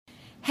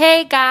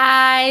Hey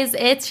guys,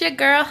 it's your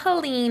girl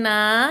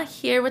Helena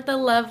here with the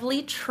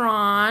lovely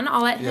Tron.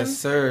 I'll let him. Yes,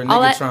 sir.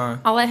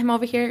 Niggatron. I'll let him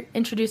over here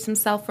introduce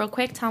himself real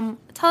quick. Tell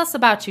us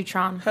about you,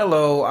 Tron.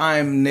 Hello,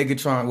 I'm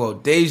Niggatron. Well,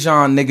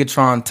 Dejan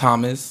Niggatron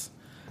Thomas.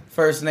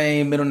 First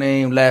name, middle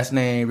name, last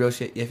name, real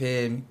shit. You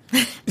feel me?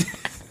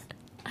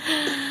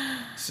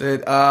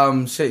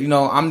 Shit. You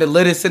know, I'm the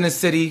littest in the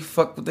city.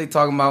 Fuck what they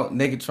talking about,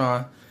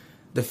 Niggatron.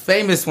 The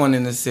famous one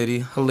in the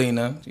city,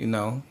 Helena. You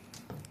know,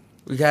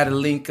 we had to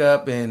link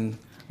up and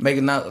make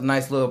a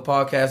nice little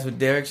podcast with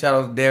Derek. Shout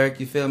out to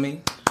Derek. You feel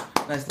me?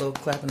 Nice little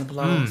clap and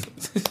applause.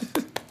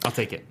 I'll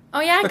take it.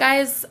 Oh yeah,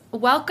 guys,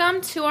 welcome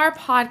to our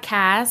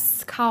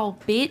podcast called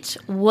Bitch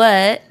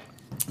What?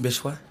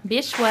 Bitch what?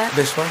 Bitch What?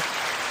 Bitch what?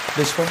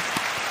 Bitch what?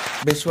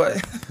 Bitch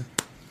what?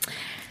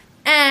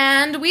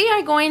 And we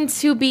are going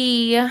to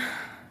be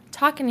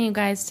talking to you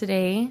guys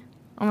today.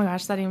 Oh my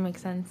gosh, that didn't even make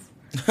sense.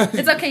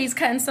 It's okay, he's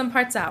cutting some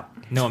parts out.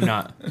 No, I'm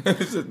not.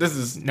 This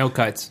is No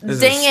cuts. This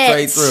Dang is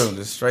straight it. through.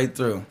 Just straight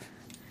through.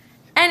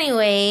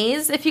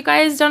 Anyways, if you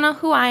guys don't know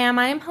who I am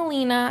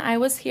Helena. I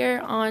was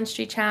here on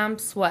Street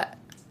Champs, A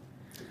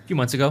few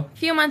months ago. A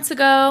few months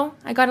ago.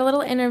 I got a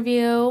little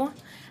interview.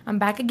 I'm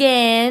back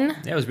again.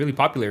 Yeah, it was really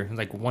popular. It was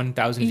like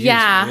 1,000 views.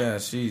 Yeah. Yeah,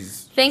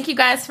 she's... Thank you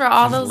guys for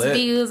all She's those lit.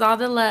 views, all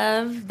the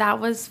love. That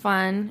was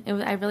fun.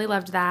 I really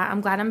loved that. I'm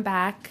glad I'm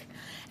back.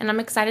 And I'm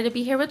excited to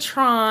be here with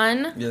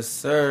Tron. Yes,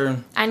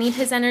 sir. I need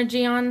his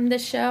energy on the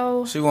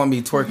show. She want to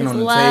be twerking His on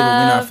the love. table.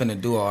 We're not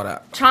finna do all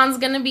that. Tron's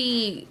going to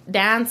be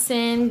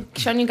dancing,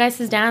 showing you guys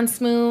his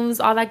dance moves,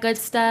 all that good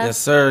stuff. Yes,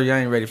 sir. You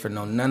ain't ready for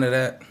none of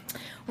that.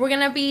 We're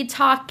going to be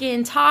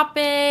talking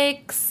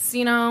topics,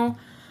 you know,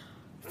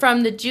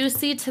 from the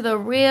juicy to the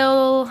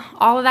real,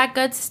 all of that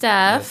good Yes,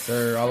 stuff.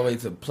 sir. All the way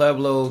to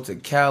Pueblo, to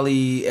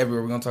Cali,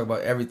 everywhere. We're gonna talk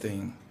about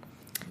everything.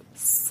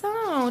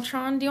 So,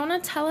 Tron, do you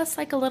want to tell us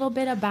like a little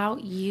bit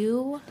about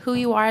you, who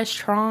you are as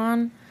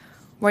Tron,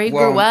 where you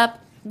grew up?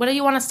 What do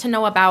you want us to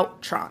know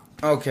about Tron?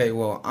 Okay,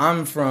 well,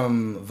 I'm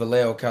from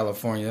Vallejo,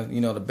 California.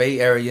 You know, the Bay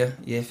Area.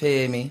 You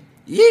feel me?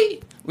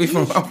 Yee!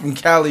 I'm from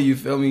Cali, you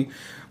feel me?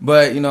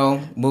 But, you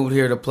know, moved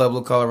here to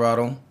Pueblo,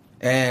 Colorado.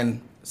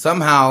 And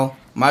somehow,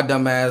 my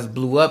dumb ass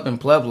blew up in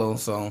Pueblo,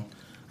 so...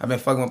 I've been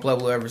fucking with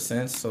Pueblo ever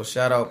since, so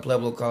shout out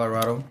Pueblo,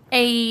 Colorado.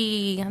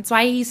 Hey, that's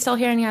why he's still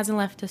here and he hasn't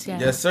left us yet.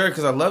 Yes, sir,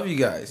 because I love you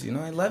guys. You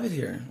know, I love it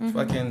here.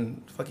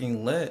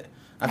 Fucking lit.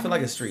 I feel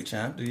like a street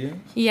champ, do you?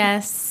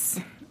 Yes.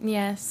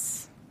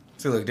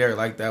 See, look, Derek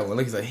like that one.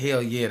 Look, he's like,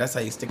 hell yeah, that's how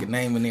you stick a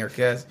name in there,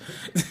 cuz.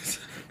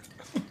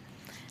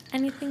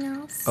 Anything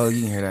else? Oh,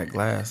 you can hear that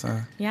glass, huh?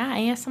 Yeah,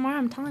 ASMR,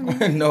 I'm telling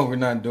you. No, we're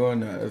not doing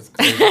that. That's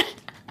crazy.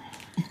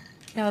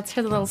 Yeah, let's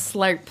hear the little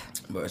slurp.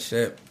 But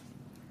shit.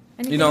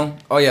 Anything? You know,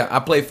 oh yeah, I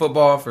play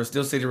football for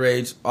Steel City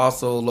Rage,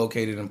 also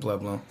located in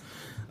Pueblo.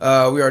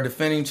 We are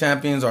defending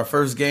champions. Our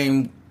first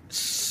game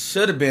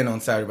should have been on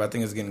Saturday, but I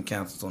think it's getting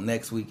canceled. So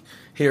next week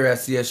here at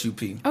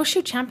CSUP. Oh,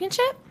 shoot,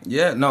 championship?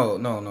 Yeah, no,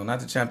 not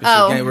the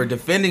championship game. We're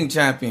defending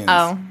champions.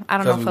 Oh, I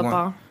don't know 'Cause we won.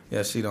 football.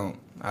 Yeah, she don't.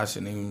 I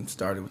shouldn't even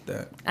started with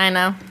that. I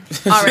know.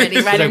 Already,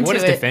 right Like, into what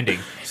is it. defending?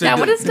 Yeah,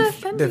 what is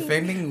defending?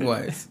 Defending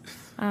what?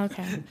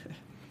 Okay.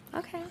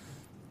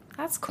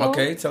 That's cool.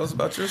 Okay, tell us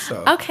about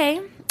yourself. Okay.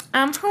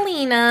 I'm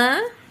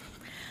Helena.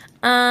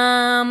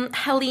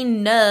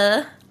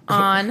 Helena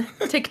on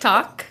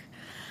TikTok.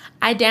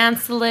 I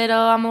dance a little.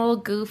 I'm a little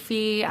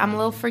goofy. I'm a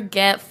little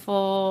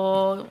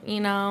forgetful,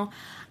 you know.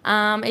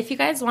 If you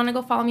guys want to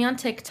go follow me on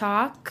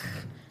TikTok,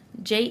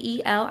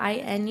 JELINUH.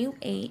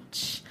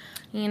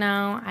 You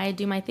know, I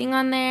do my thing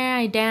on there.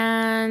 I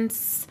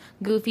dance,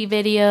 goofy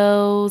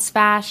videos,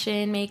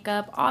 fashion,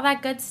 makeup, all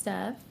that good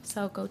stuff.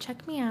 So go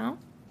check me out.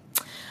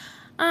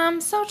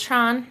 So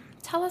Tron,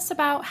 tell us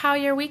about how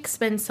your week's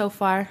been so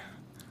far.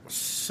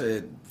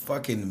 Shit,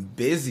 fucking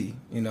busy,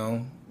 you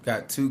know.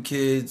 Got 2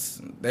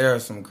 kids. They are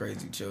some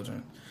crazy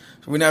children.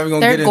 So we're never gonna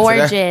They're get into that.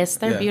 gorgeous.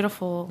 They're Yeah.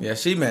 beautiful. Yeah,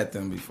 she met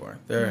them before.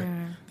 They're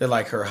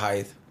like her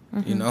height.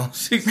 You know,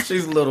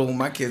 she's little.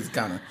 My kid's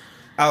kind of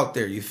out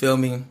there. You feel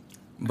me?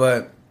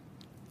 But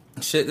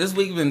shit, this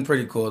week been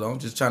pretty cool though.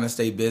 Just trying to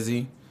stay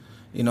busy.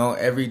 You know,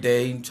 every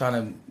day trying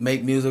to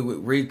make music with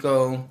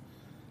Rico.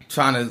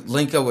 Trying to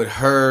link up with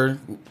her.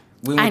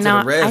 We went to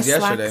the res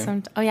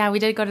yesterday. Oh yeah, we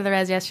did go to the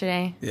res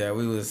yesterday. Yeah, that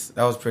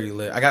was pretty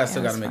lit. I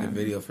still got to make a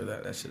video for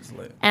that. That shit's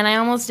lit. And I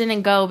almost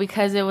didn't go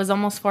because it was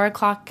almost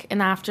 4:00 in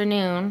the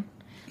afternoon.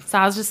 So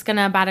I was just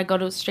about to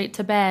go straight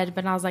to bed,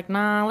 but I was like,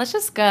 nah, let's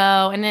just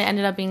go. And it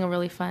ended up being a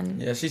really fun.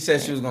 Yeah, she said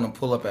she was gonna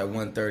pull up at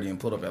 1:30 and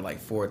pull up at like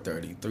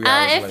 4:30. 3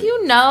 hours If late.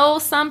 you know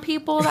some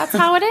people, that's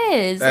how it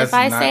is. That's if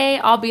I not- say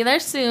I'll be there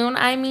soon,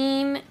 I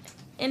mean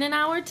in an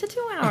hour to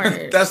 2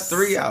 hours. That's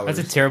 3 hours. That's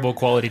a terrible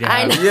quality to I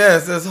have. know.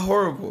 Yes, that's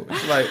horrible.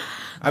 It's like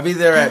I'll be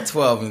there at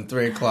 12 and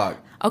 3 o'clock.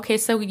 Okay,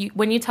 so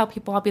when you tell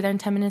people I'll be there in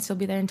 10 minutes, you'll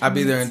be there in 10 I'll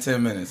be minutes. there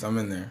in 10 minutes. I'm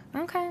in there.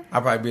 Okay.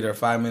 I'll probably be there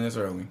 5 minutes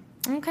early.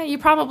 Okay, you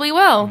probably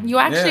will. You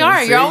actually Yeah,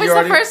 are. see, You're always you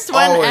already- the first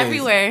one always.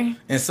 everywhere.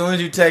 As soon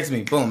as you text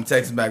me, boom,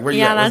 text back. Where you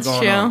Yeah, at? What's that's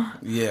going true. on?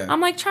 Yeah. I'm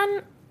like,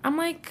 Tron, I'm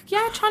like,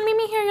 yeah, Tron, meet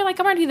me here. You're like,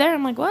 I'm already there.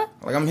 I'm like, what?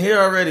 Like, I'm here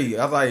already.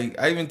 I was like,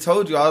 I even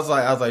told you. I was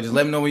like, just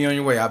let me know when you're on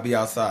your way. I'll be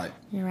outside.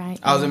 You're right.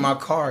 I was in my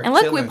car. And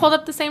look, chilling. we pulled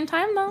up the same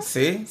time though.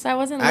 See? So I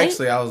wasn't late.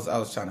 Actually, I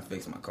was trying to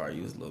fix my car.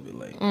 You was a little bit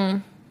late.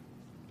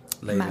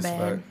 Late My as bad.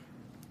 fuck.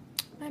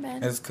 My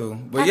bad. That's cool.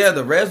 But yeah,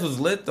 the res was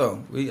lit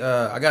though.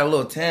 I got a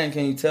little tan.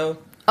 Can you tell?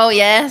 Oh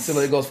yes. So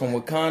it goes from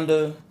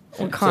Wakanda.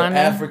 To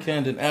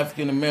African, then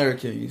African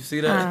American. You see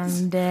that?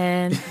 I'm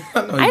dead.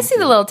 I I see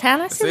the little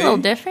tan. I see the little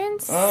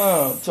difference.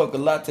 Oh, took a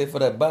latte for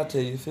that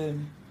latte. You feel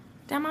me?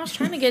 Damn, I was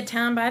trying to get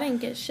tan, but I didn't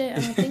get shit.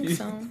 I don't think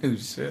so. You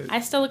should.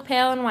 I still look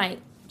pale and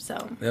white. So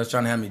They was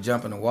trying to have me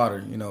jump in the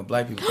water. You know,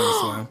 black people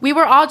can't swim. we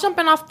were all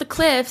jumping off the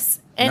cliffs,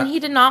 and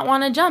he did not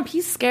want to jump.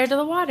 He's scared of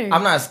the water.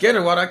 I'm not scared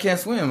of water. I can't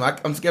swim.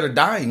 I'm scared of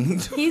dying.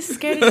 He's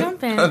scared of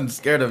jumping. I'm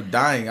scared of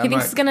dying. He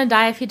thinks he's gonna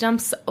die if he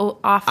jumps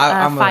off a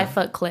I'm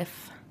 5-foot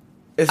cliff.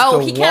 It's Oh,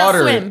 the he can't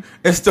water. swim.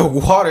 It's the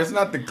water. It's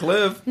not the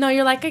cliff. No,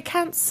 you're like, I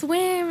can't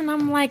swim, and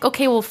I'm like,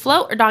 okay, well,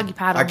 float or doggy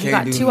paddle. I You can't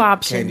got do. two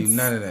options. Can't do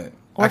none of that.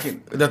 Or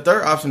The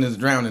third option is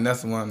drowning.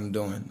 That's the one I'm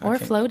doing. Or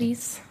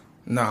floaties.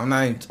 No, I'm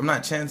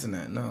not chancing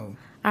that. No.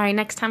 All right,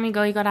 next time you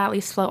go, you gotta at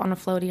least float on a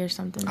floaty or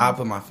something. I'll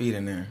put my feet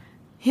in there.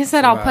 He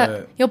said,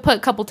 you'll put a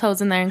couple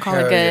toes in there and call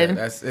Hell it good. yeah,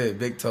 that's it.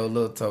 Big toe,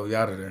 little toe, you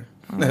out of there.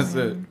 That's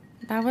it.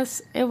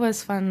 It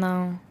was fun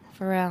though,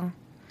 for real.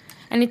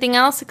 Anything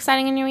else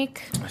exciting in your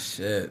week?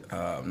 Shit,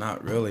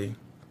 not really.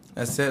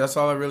 That's it. That's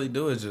all I really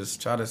do is just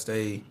try to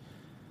stay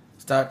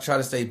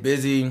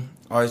busy.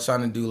 Always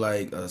trying to do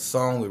like a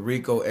song with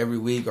Rico every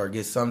week or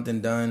get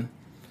something done.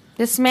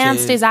 This man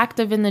stays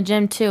active in the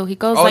gym too. He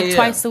goes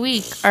twice a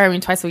week. Or I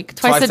mean twice a week.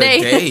 Twice a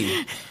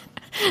day.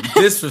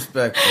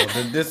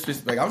 Disrespectful. The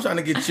disrespect. I'm trying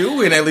to get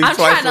you in at least I'm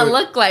twice trying to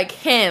look like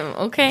him,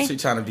 okay? She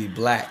trying to be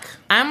black.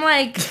 I'm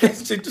like,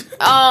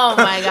 oh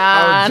my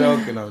God.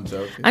 I'm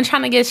joking. I'm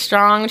trying to get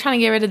strong. I'm trying to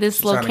get rid of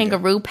this little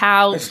kangaroo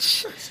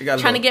pouch.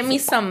 Trying to get me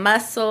some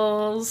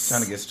muscles.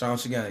 Trying to get strong.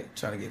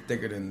 Trying to get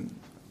thicker than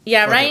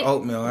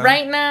oatmeal. Huh?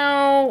 Right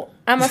now,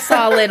 I'm a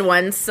solid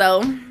one.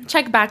 So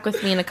check back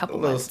with me in a couple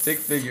little months. stick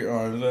figure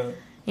arms. Huh?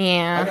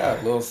 Yeah. I got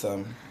a little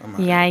something.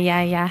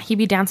 Yeah. He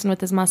be dancing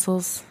with his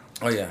muscles.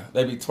 Oh yeah,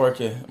 they be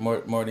twerking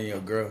more than your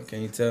girl.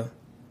 Can you tell?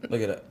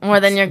 Look at that. More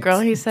than your girl,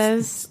 he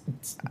says.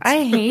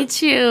 I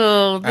hate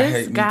you.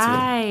 This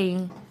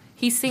guy.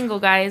 He's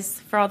single, guys,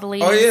 for all the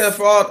ladies. Oh yeah,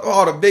 for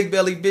all the big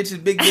belly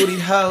bitches, big booty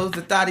hoes,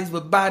 the thotties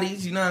with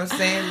bodies. You know what I'm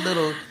saying?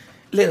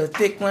 Little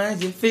thick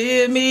ones. You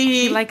feel me?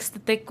 He likes the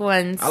thick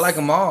ones. I like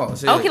them all.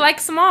 Shit. Oh, he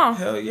likes them all.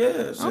 Hell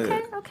yeah.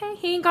 Shit. Okay.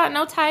 He ain't got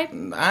no type.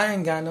 I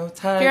ain't got no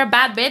type. You're a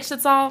bad bitch.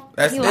 That's all.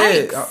 That's he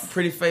it. likes.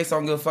 Pretty face. I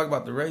don't give a fuck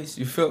about the race.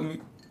 You feel me?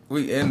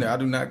 We in there. I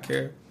do not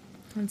care.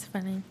 That's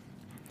funny.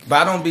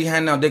 But I don't be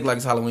handing out dick like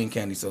it's Halloween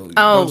candy. So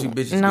don't you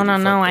bitches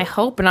no. I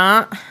hope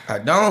not. I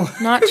don't.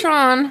 Not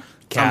Tron.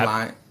 I'm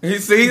lying. He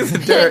sees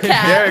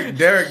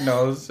Derek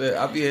knows. Shit,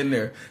 I'll be in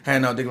there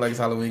handing out dick like it's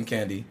Halloween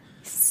candy.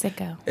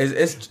 Sicko.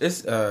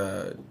 It's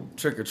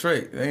trick or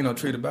treat. There ain't no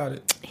treat about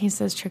it. He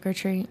says trick or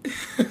treat.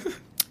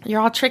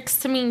 You're all tricks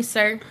to me,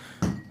 sir.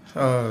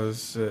 Oh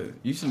shit!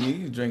 You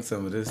should drink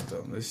some of this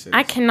though. This shit.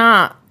 I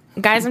cannot,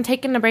 guys. I'm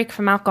taking a break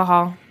from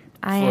alcohol.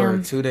 I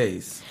am. For 2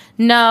 days.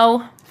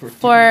 No,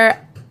 for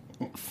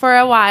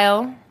a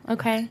while.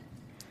 Okay,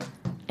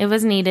 it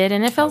was needed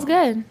and it feels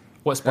good.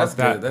 What sparked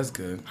that? That's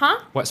good. Huh?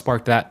 What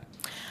sparked that?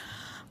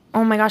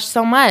 Oh my gosh,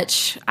 so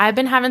much. I've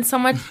been having so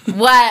much.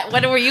 What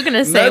were you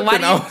gonna say?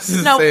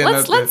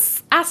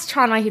 Let's ask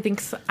Tron why he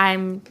thinks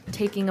I'm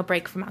taking a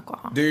break from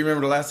alcohol. Do you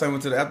remember the last time we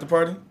went to the after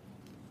party?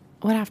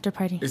 What after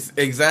party?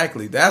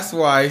 Exactly. That's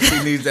why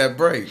she needs that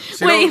break.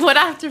 Wait, what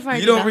after party?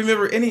 You don't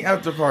remember any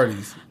after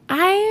parties.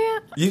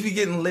 You be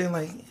getting lit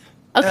like.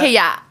 Okay,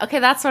 yeah. Okay,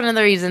 that's one of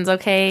the reasons.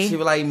 Okay. She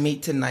be like,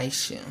 meet tonight,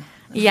 shit.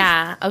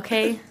 Yeah.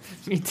 Okay.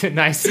 Meet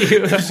tonight,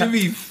 you. She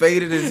be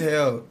faded as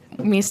hell.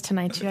 Meet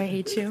tonight, you. I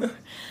hate you.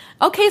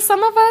 Okay,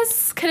 some of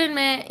us could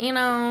admit,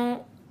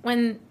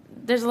 when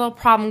there's a little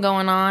problem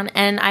going on,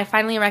 and I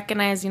finally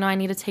recognize, I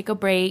need to take a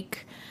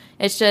break.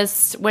 It's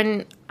just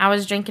when I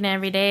was drinking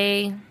every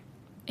day,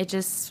 it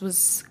just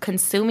was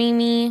consuming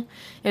me.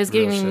 It was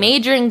giving me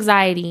major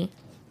anxiety,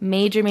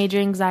 major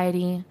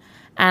anxiety,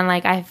 and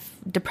like I've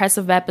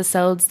depressive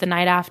episodes the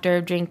night after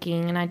of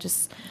drinking, and I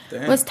just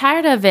was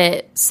tired of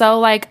it. So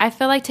like I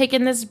feel like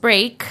taking this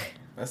break.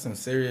 That's some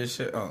serious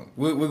shit. Oh,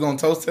 we're gonna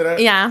toast to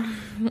that? Yeah.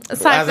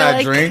 So as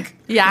I drink?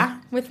 Yeah,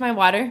 with my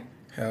water.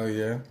 Hell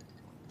yeah.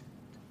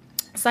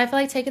 So I feel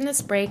like taking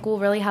this break will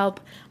really help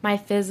my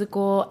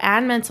physical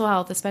and mental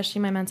health,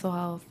 especially my mental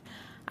health.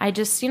 I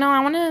just,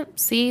 I want to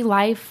see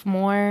life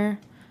more.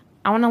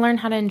 I want to learn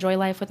how to enjoy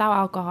life without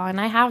alcohol,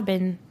 and I have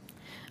been.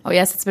 Oh,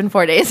 yes, it's been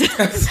 4 days.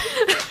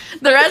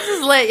 The rest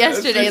was lit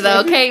yesterday,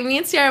 though, okay? Me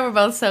and Sierra were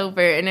both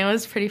sober, and it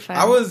was pretty fun.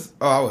 I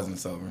wasn't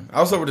sober.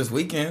 I was sober this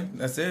weekend.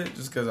 That's it.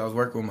 Just because I was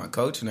working with my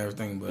coach and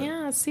everything. But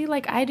yeah, see,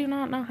 like, I do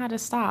not know how to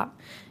stop.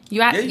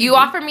 You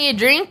offer me a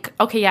drink?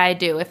 Okay, yeah, I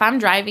do. If I'm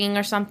driving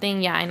or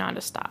something, yeah, I know how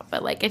to stop.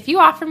 But, like, if you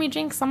offer me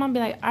drinks, I'm going to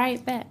be like, all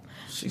right, bet.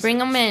 Bring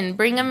them in. Deep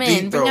Bring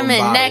throat them in.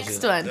 bottles,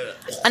 Next one.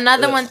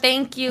 Another one.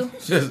 Thank you.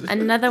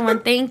 Another one.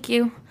 Thank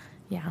you.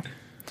 Yeah.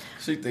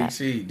 She thinks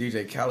she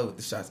DJ Khaled with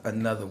the shots.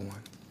 Another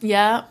one.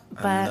 Yeah,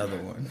 but Another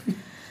one.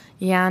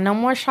 yeah, no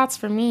more shots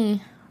for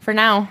me for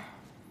now.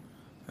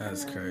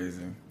 That's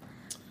crazy.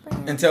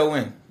 Until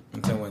when?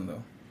 Until when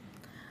though?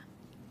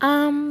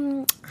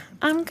 I'm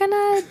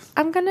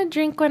gonna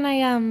drink when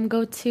I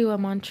go to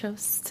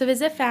Montrose to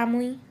visit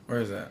family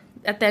Where is that?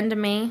 at the end of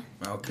May.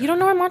 Okay. You don't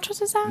know where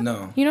Montrose is at?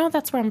 No. You know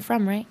that's where I'm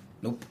from, right?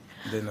 Nope.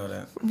 Didn't know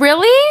that.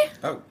 Really?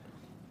 Oh.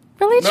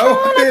 Really, No, Tron? I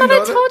I didn't thought know I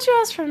that. told you I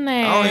was from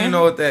there. I don't even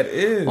know what that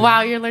is.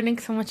 Wow, you're learning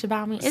so much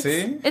about me.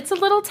 See? It's a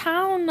little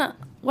town,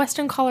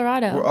 Western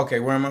Colorado. Okay,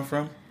 where am I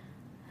from?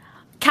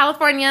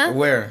 California.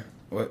 Where?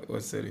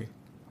 What city?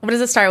 What does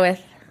it start with?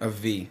 A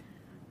V.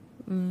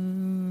 I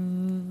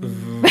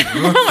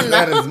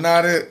That is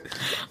not it.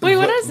 Wait,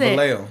 what is it?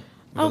 Vallejo.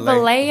 Oh,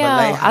 Vallejo.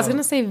 I was going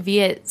to say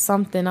Viet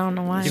something. I don't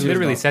know why. He She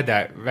literally was said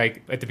that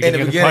right at the In beginning the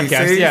of the beginning,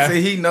 podcast. see, Yeah.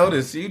 see, he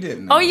noticed. You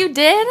didn't know. Oh, you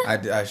did?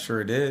 I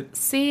sure did.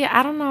 See,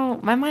 I don't know.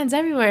 My mind's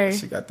everywhere.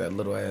 She got that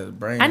little ass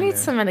brain. I in need there.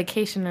 some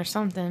medication or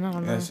something. I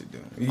don't know. Yeah, she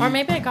do. Or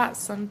maybe I got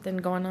something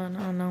going on.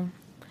 I don't know.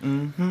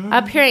 Mm-hmm.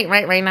 Up here ain't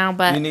right now,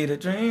 but You need a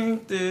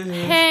drink. This.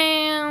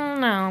 hell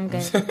no, I'm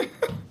good.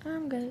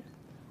 I'm good.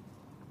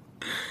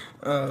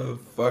 Oh,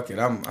 fuck it.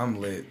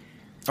 I'm lit.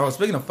 Oh,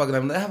 speaking of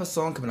fucking, I have a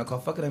song coming out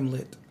called "Fuck It, I'm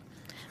Lit."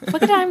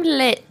 Fuck it, I'm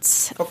lit.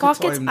 Fuck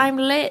Fuck it, it, I'm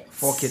lit.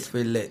 Fuck it,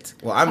 we're lit.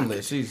 Well, I'm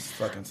lit. She's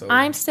fucking so.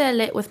 I'm still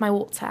lit with my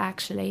water,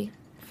 actually.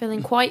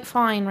 Feeling quite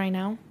fine right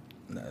now.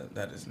 No,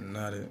 that is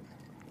not it.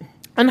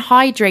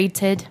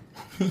 Unhydrated.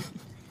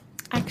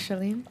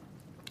 Actually.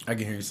 I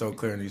can hear you so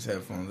clear in these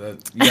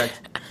headphones. You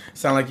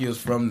sound like you was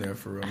from there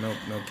for real. No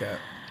cap.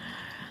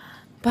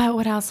 But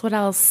what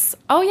else?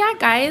 Oh, yeah,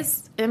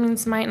 guys. I mean,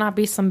 this might not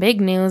be some big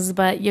news,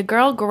 but your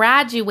girl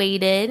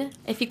graduated.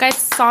 If you guys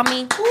saw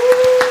me...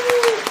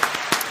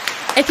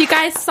 If you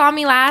guys saw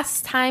me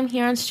last time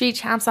here on Street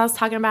Champs, I was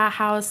talking about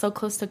how I was so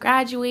close to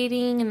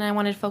graduating and I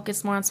wanted to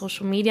focus more on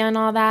social media and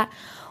all that.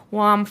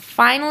 Well, I'm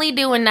finally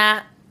doing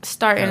that,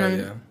 starting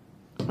Yeah.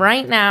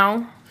 right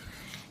now.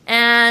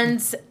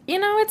 And, you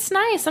know, it's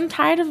nice. I'm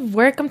tired of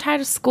work. I'm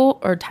tired of school.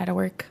 Or tired of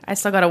work. I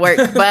still got to work.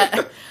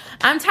 But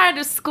I'm tired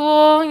of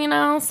school, you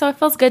know. So it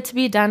feels good to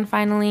be done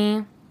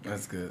finally.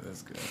 That's good.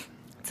 That's good.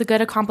 It's a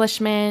good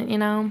accomplishment, you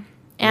know.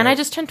 And Yeah. I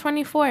just turned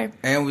 24.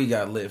 And we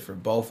got lit for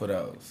both of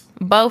those.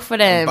 Both of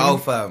them.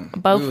 Both of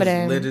them. Both we of was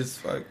them. lit as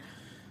fuck.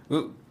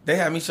 They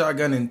had me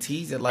shotgunning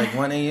teas at like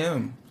 1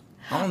 a.m.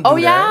 I don't do Oh,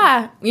 that.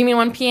 yeah. You mean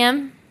 1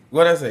 p.m.?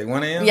 What'd I say?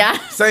 1 a.m.? Yeah.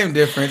 Same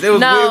difference. It was.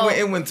 No.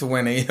 It went to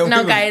 1 a.m.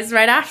 No, guys,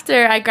 right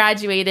after I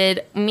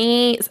graduated,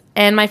 me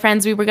and my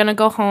friends, we were going to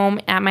go home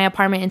at my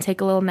apartment and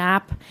take a little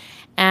nap.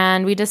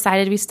 And we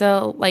decided we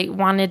still,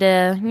 wanted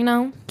to, you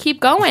know, keep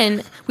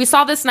going. We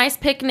saw this nice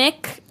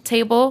picnic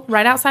table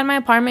right outside my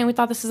apartment. We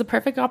thought this is a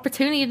perfect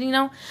opportunity, you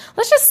know.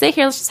 Let's just sit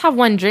here. Let's just have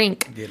one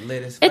drink. Get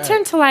lit as It fuck.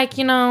 turned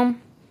to,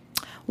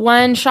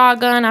 one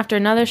shotgun after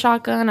another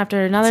shotgun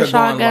after another To going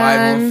shotgun.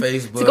 live on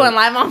Facebook. To going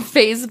live on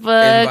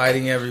Facebook.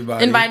 Inviting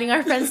everybody. Inviting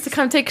our friends to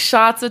come take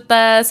shots with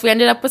us. We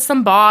ended up with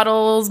some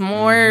bottles,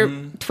 more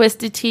Mm-hmm.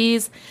 twisted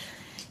teas.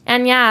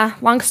 And yeah,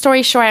 long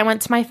story short, I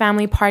went to my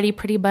family party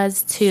pretty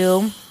buzzed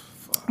too.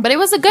 But it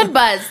was a good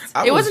buzz.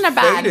 It wasn't a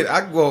bad. Faded.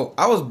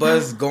 I was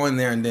buzzed going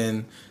there, and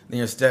then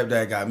your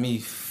stepdad got me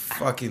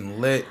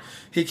fucking lit.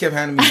 He kept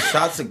handing me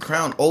shots of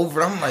Crown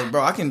over. I'm like,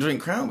 bro, I can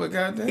drink Crown, but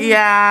goddamn.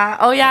 Yeah.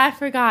 Oh yeah, I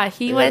forgot.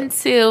 He went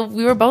too.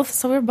 We were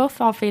both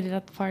all faded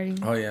at the party.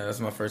 Oh yeah, that's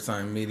my first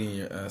time meeting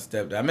your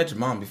stepdad. I met your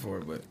mom before,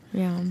 but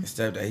Yeah. your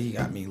stepdad, he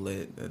got me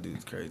lit. That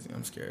dude's crazy.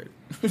 I'm scared.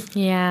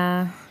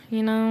 Yeah.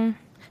 You know,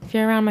 if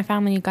you're around my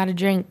family, you gotta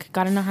drink.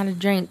 Gotta know how to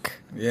drink.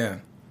 Yeah.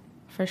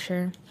 For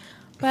sure.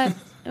 But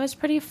it was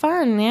pretty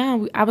fun.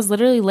 Yeah. I was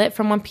literally lit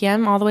from 1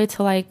 p.m. all the way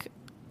to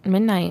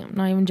midnight. I'm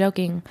not even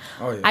joking.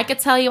 Oh yeah. I could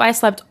tell you I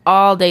slept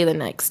all day the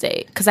next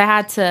day because I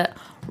had to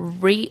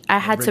recoup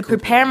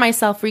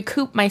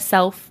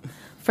myself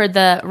for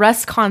the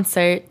Russ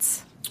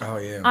concert Oh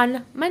yeah.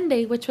 on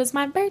Monday, which was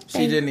my birthday.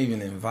 She didn't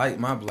even invite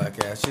my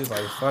black ass. She was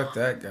like, "Fuck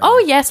that guy." Oh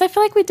yes, I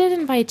feel like we did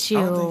invite you.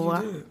 I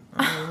don't think you did.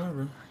 I don't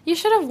remember. You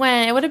should have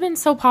went. It would have been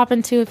so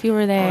poppin' too if you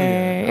were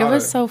there. yeah. It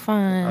was so I'd have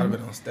fun.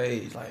 been on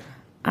stage like.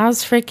 I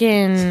was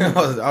freaking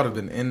I'd have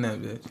been in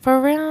that bitch.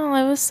 for real.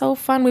 It was so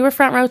fun. We were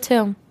front row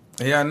too.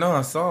 Yeah, I know.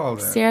 I saw all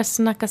that. Sierra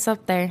snuck us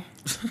up there.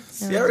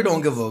 Sierra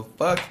don't give a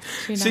fuck.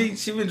 She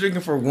She been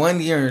drinking for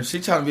 1 year and she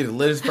trying to be the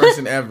littest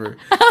person ever.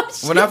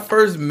 When I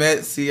first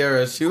met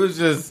Sierra, she was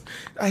just,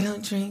 I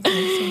don't drink.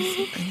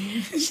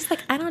 She's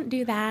like, I don't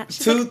do that.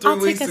 She's 2, like, 3 I'll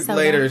take a weeks soda.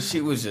 later,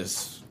 she was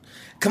just,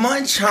 come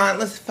on, Sean,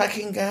 let's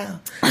fucking go.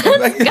 For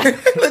real.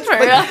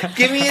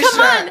 Give me a Come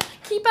shot. on,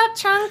 keep up,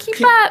 Chong,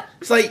 keep up.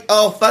 It's like,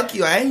 oh, fuck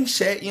you. I ain't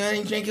shit. You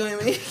ain't drinking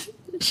with me.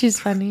 She's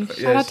funny. Shout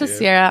Yeah, out to she is.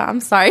 Sierra. I'm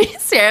sorry,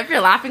 Sierra, if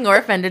you're laughing or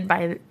offended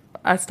by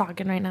us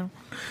talking right now.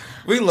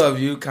 We love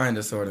you, kind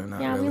of, sort of,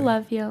 not Yeah, really. we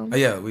love you.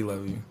 Yeah, we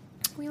love you.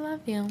 We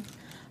love you.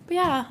 But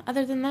yeah,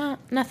 other than that,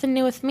 nothing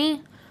new with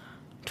me.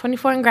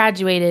 24 and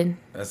graduated.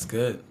 That's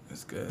good.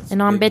 That's good. That's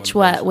And a on big Bitch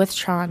What motivation. with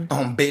Tron.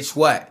 On bitch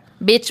what?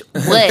 Bitch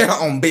What?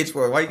 On bitch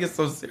what? Why you get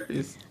so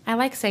serious? I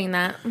like saying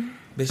that.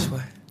 Bitch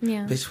what?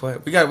 Yeah. Bitch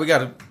what? We got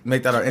to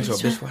make that our intro.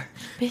 Bitch Bitch what?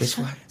 Bitch Bitch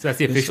what? what? So that's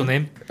the official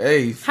name?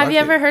 Hey, Have you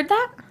ever heard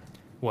that,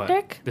 What?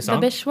 Dirk? The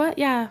song? Bitch What?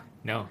 Yeah.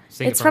 No.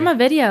 Sing It's it for from me. a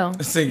video.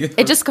 Sing it?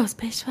 It just goes,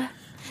 Bitch What?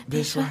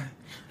 Bitch what?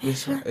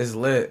 Bitch what? It's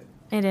lit.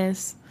 It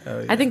is.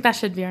 Hell yeah. I think that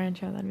should be our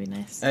intro. That'd be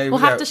nice. Hey, we'll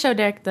we have got- to show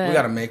Derek the. We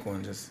got to make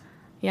one. Just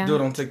Yeah. do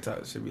it on TikTok.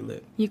 It should be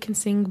lit. You can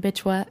sing Bitch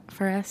What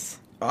for us.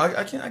 Oh,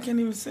 I can't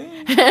even sing.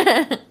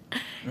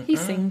 He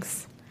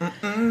sings.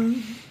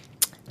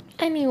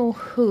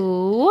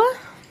 Anywho.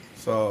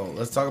 So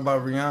let's talk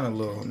about Rihanna a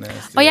little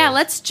nasty. Oh yeah,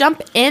 let's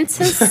jump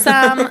into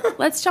some.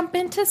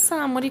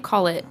 What do you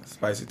call it?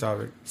 Spicy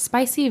topic.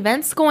 Spicy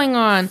events going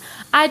on.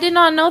 I did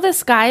not know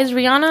this, guys.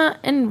 Rihanna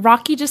and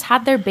Rocky just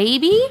had their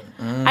baby.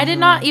 I did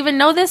not even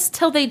know this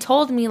till they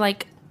told me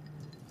like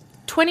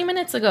 20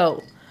 minutes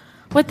ago.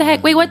 What the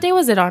heck? Wait, what day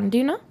was it on? Do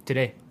you know?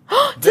 Today.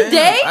 Today?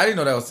 Damn, I didn't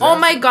know that was Oh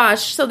my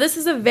gosh. So this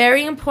is a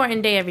very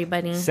important day,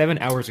 everybody. 7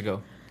 hours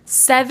ago.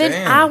 7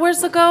 Damn.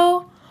 hours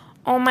ago?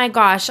 Oh my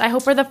gosh. I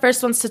hope we're the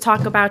first ones to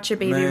talk about your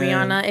baby, Man.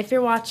 Rihanna. If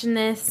you're watching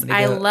this, Nigga.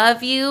 I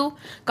love you.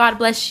 God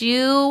bless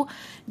you.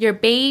 Your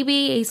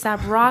baby,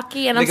 ASAP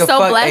Rocky. And I'm Nigga, so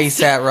fuck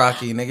blessed. ASAP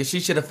Rocky, nigga. She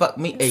should have fucked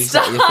me ASAP.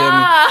 Stop. You feel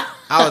me?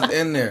 I was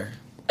in there.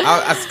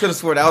 I could have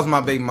swore that was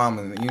my baby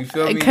mama. You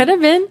feel me? It could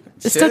have been.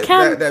 It still Shit,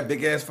 can. That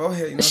big ass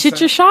forehead. You know Shoot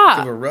what your I'm saying? shot.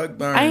 Give a rug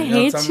burn. I you know what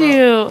I'm hate talking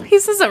about? you. He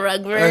says a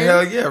rug burn.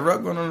 Hell yeah,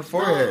 rug burn on the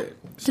forehead.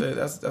 Shit,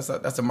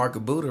 that's a mark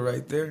of Buddha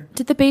right there.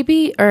 Did the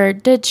baby, or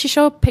did she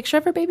show a picture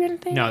of her baby or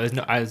anything? No,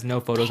 there's no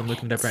photos. I'm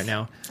looking it up right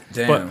now.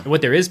 Damn. But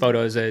what there is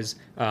photos is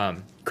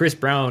Chris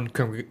Brown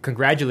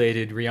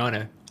congratulated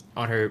Rihanna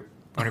on her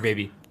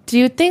baby. Do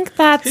you think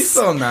that's... He's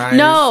so nice.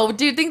 No,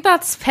 do you think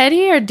that's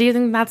petty or do you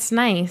think that's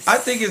nice? I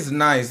think it's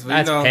nice. But,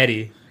 That's you know,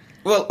 petty.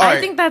 Well, all I right.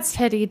 think that's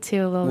petty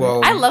too a little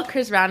Well, bit. I love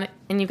Chris Brown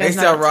and you guys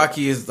know ASAP that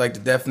Rocky is like the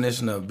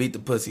definition of beat the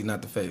pussy,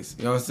 not the face.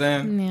 You know what I'm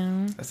saying? too.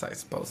 Yeah. That's how you're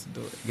supposed to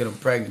do it. Get them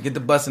pregnant. Get the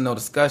bus and no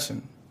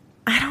discussion.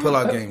 I don't... Pull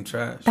out game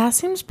trash. That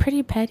seems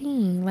pretty petty.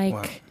 Like,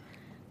 Why?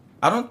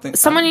 I don't think...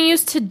 someone you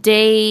used to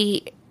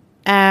date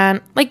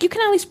and... Like, you can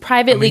at least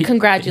privately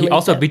congratulate He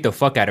also them. beat the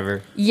fuck out of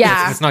her.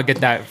 Yeah. Let's not get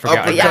that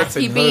forgotten. Yeah, Uppercuts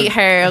he and beat hoods.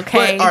 her,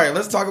 okay? But, all right,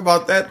 let's talk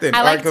about that then. I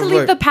All like right, to 'cause leave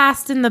look, the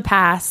past in the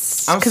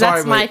past. I'm Because sorry,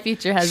 that's my but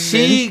future husband.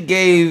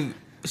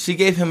 She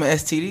gave him an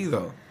STD,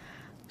 though.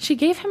 She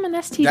gave him an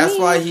STD. That's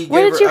why he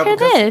Where gave did her you hear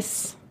uppercuts.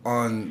 this?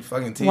 On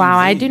fucking TV. Wow,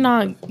 I do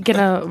not get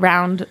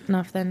around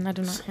enough. Then I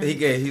do not.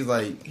 He's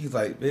like,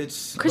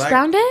 bitch. Chris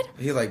Brown did?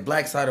 He's like,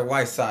 black side or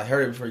white side.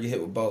 Heard it before you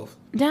hit with both.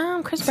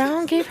 Damn, Chris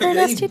Brown gave her an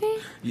Yeah,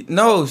 STD.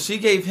 No, she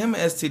gave him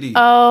an STD.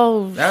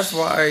 Oh, That's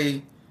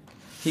why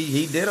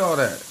he did all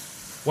that.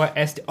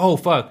 What? Oh,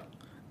 fuck.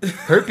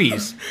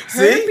 Herpes. See?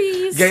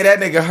 Herpes. Gave that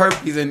nigga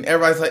herpes, and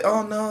everybody's like,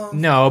 oh no.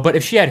 No, but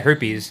if she had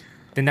herpes,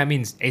 then that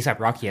means ASAP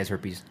Rocky has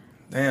herpes.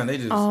 Damn, they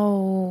just.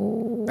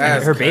 Oh.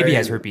 That's Her baby crazy.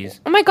 has herpes.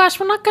 Oh my gosh,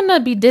 we're not gonna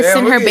be dissing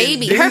Damn, her look at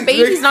baby. these- Her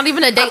baby's not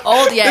even a day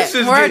old yet. This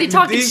is We're already getting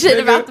talking deep, shit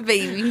nigga. about the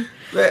baby.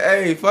 But,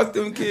 hey, fuck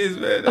them kids,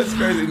 man. That's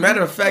crazy.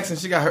 Matter of fact,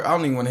 since she got her, I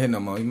don't even want to hit no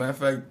more. Matter of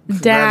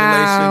fact,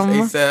 Damn.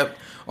 congratulations, ASAP,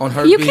 on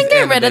herpes. You can get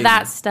and the rid of baby.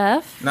 that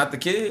stuff. Not the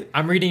kid.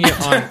 I'm reading it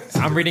on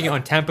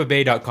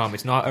TampaBay.com.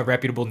 It's not a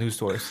reputable news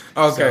source.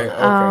 Okay.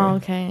 Oh,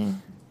 okay.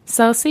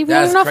 So see, we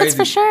That's don't know if it's crazy.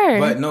 for sure.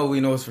 But no, we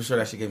know it's for sure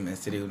that she gave him an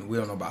STD. We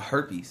don't know about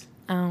herpes.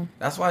 Oh.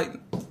 That's why.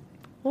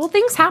 Well,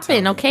 things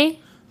happen, Tell me. okay?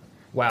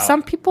 Wow.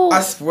 Some people.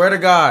 I swear to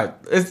God,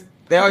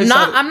 they always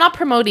try to- I'm not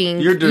promoting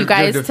You're you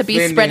guys you're to be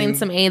defending- spreading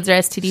some AIDS or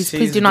STDs. Please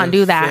She's do not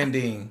do that.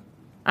 defending-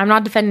 I'm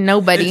not defending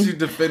nobody. She's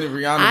defending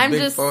Rihanna's I'm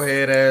big just-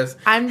 forehead ass.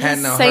 I'm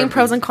handing just out saying herpes.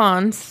 pros and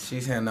cons.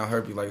 She's handing out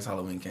herpes like it's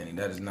Halloween candy.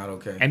 That is not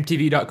okay.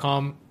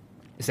 MTV.com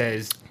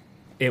says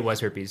it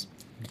was herpes.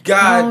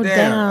 God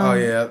damn. Oh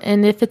yeah.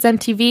 And if it's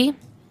MTV,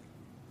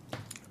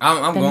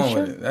 I'm Then going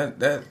sure. with it.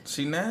 That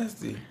she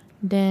nasty.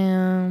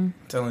 damn.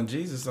 Telling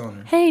Jesus on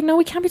her. Hey, no,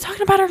 we can't be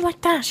talking about her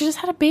like that. She just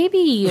had a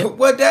baby.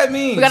 What that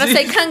means? We gotta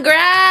say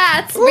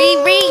congrats,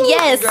 Riri.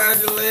 Yes,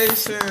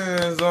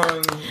 Congratulations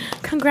on.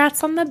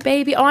 congrats on the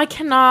baby. Oh, I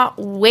cannot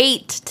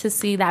wait to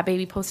see that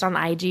baby post on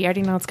IG. I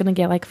already know it's gonna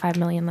get like 5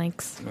 million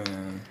likes.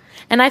 Man.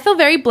 And I feel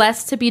very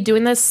blessed to be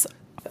doing this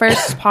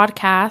first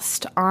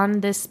podcast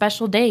on this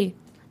special day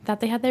that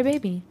they had their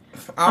baby.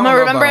 I I'm don't gonna know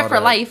remember about it for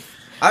all that. life.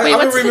 I Wait, don't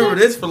what's remember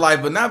today? this for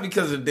life, but not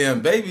because of the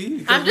damn baby.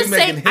 because I'm we just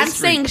making saying. I'm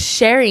history. saying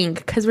sharing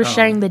because we're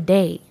sharing the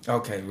day,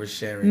 Okay, we're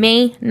sharing.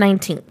 May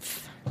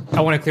 19th.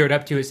 I want to clear it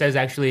up too. It says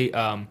actually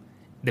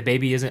the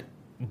baby isn't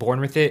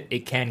born with it.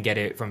 It can get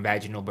it from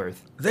vaginal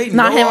birth. They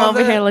Not know him all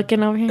over that? here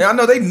looking over here. Yeah, I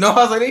know they know. I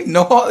was like, they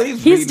know all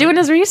these. He's doing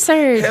his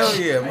research. Hell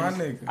yeah, my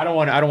nigga. I don't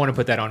want to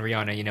put that on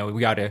Rihanna. You know, we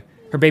gotta.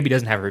 Her baby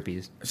doesn't have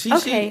herpes. She,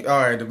 Okay. all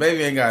right, the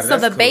baby ain't got it. So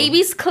That's the cool.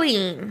 baby's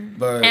clean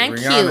But and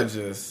Rihanna cute.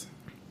 just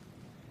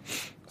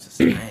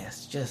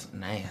nasty, just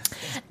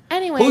nasty.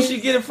 Anyway, Who she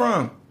get it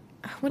from?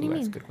 what do you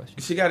That's a mean? good question.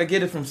 She got to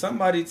get it from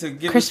somebody to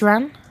get Chris it.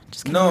 Run?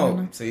 Just kidding, I don't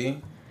No, know. see,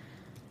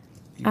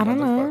 You I don't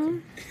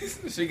know.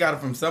 She got it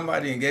from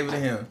somebody and gave it to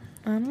him.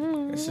 I don't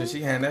know. And so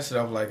she handed that shit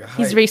off like a hype.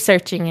 He's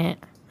researching it.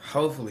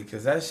 Hopefully,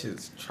 because that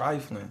shit's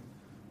trifling.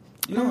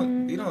 You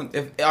don't.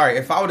 If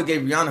I would have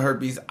gave Rihanna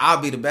herpes,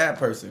 I'll be the bad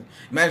person.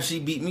 Imagine if she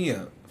beat me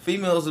up.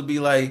 Females would be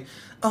like,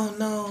 "Oh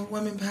no,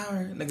 women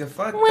power, nigga,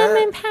 fuck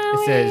Women that."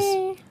 power. It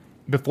says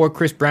before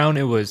Chris Brown,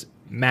 it was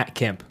Matt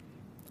Kemp.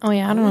 Oh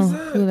yeah, I don't Who know is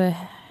that? who the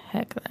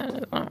heck that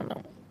is. I don't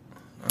know.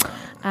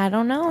 I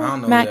don't know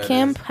who Matt that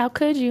Kemp, is. how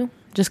could you?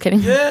 Just kidding.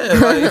 Yeah,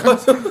 like,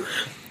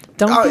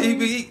 Don't. oh,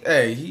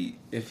 be-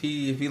 if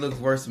he looks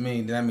worse than me,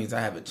 then that means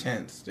I have a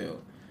chance still.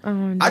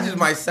 Oh, I just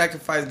might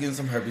sacrifice getting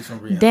some herpes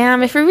from Rihanna.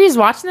 damn, if Riri's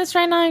watching this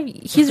right now,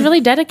 he's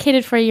really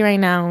dedicated for you right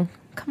now.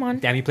 Come on.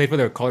 Damn, he played for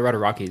the Colorado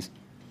Rockies.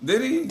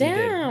 Did he?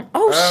 Damn.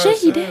 Oh, shit,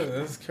 he did.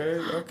 That's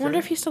crazy. Okay. Wonder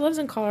if he still lives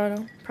in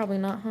Colorado. Probably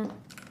not, huh?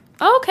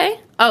 Oh,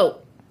 okay. Oh.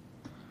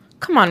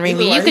 Come on, He Riri.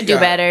 look like You he could do got-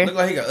 better. Look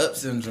like he got up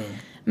syndrome.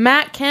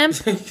 Matt Kemp,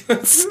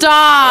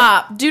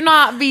 stop. Do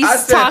not be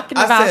talking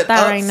about said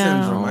that up right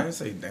syndrome. I now. didn't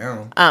say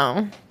down.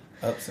 Oh.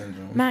 Up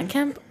syndrome. Matt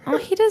Kemp. Oh,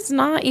 he does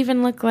not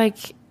even look like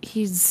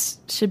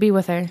should be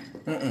with her.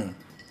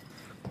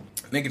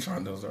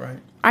 Nigga knows, all right?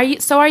 Are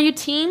you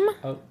team?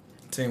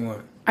 Team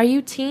what? Are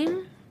you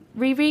team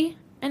Riri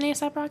and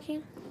ASAP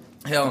Rocky?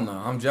 Hell no.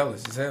 I'm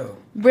jealous as hell.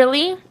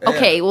 Really?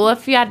 Okay, well,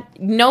 if you had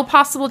no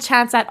possible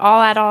chance at all,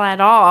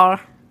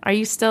 are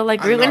you still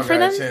like I know I rooting for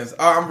got a them? chance.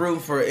 I'm rooting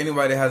for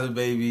anybody that has a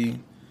baby.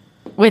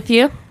 With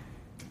you?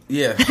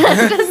 Yeah.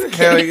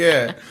 Hell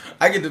yeah.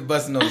 I get to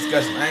bust no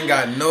discussion. I ain't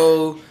got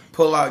no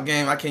pull out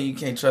game. You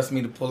can't trust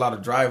me to pull out a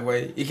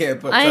driveway. You can't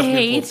trust I me to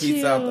hate pull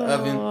pizza out the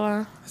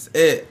oven. That's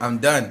it. I'm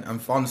done. I'm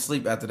falling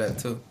asleep after that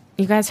too.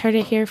 You guys heard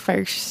it here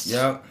first.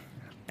 Yep.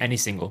 And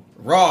he's single.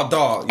 Raw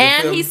dog. You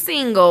And feel he's me?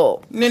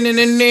 single.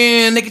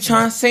 Nigga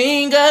trying to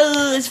sing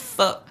as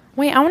fuck.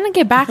 Wait, I want to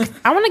get back.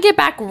 I want to get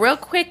back real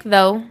quick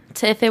though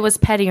to if it was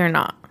petty or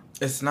not.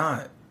 It's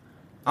not.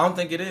 I don't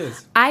think it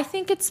is. I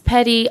think it's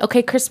petty.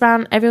 Okay, Chris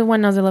Brown.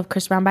 Everyone knows I love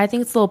Chris Brown, but I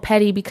think it's a little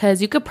petty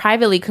because you could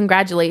privately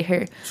congratulate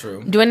her.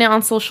 True. Doing it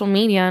on social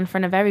media in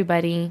front of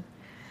everybody.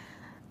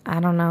 I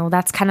don't know.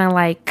 That's kind of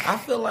like I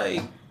feel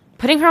like.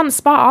 putting her on the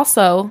spot.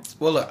 Also,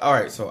 Well, look, all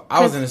right. So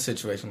I was in a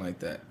situation like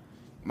that.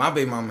 My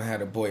baby mama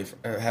had a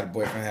boyfriend, had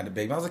a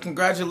baby. I was like,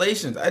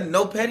 congratulations. I had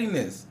no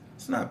pettiness.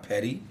 It's not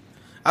petty.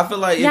 I feel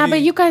like yeah,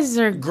 but you guys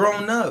are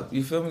grown up.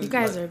 You feel me? you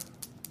guys Like, are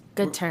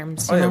good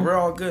terms. Oh you yeah, know? we're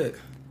all good.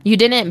 You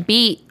didn't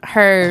beat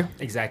her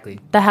Exactly.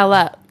 the hell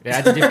up. It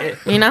adds a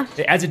You know?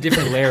 It adds a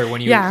different layer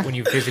when you Yeah. when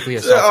you physically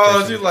assault. a Oh,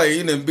 person. she's like,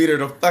 you didn't beat her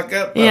the fuck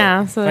up. though.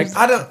 Yeah. So Like,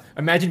 I don't.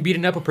 Imagine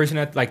beating up a person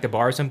at like the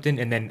bar or something,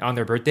 and then on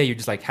their birthday, you're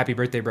just like, "Happy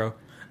birthday, bro."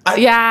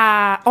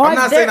 yeah. Oh, I'm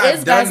not there saying I've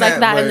is done guys like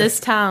that in but this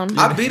town.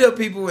 I beat up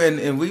people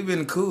and we've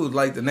been cool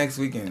like the next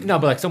weekend. No,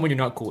 but like someone you're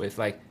not cool with,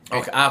 like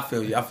Okay, I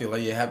feel you. I feel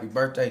like, yeah, happy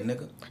birthday,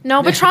 nigga.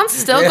 No, but Tron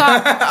still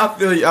got I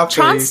feel you. I feel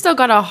Tron you. still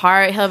got a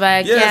heart. He'll be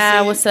like, Yeah,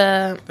 yeah, see, what's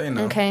up? they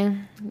know. Okay,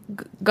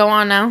 go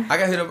on now. I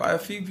got hit up by a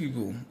few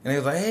people, and they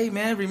was like, "Hey,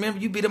 man, remember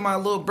you beat up my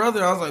little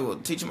brother?" I was like, "Well,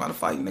 teach him how to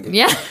fight, nigga."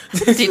 Yeah,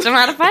 teach him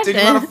how to fight. Teach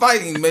him how Then. to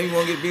fight, and maybe he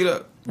won't get beat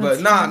up. But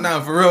nah,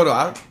 for real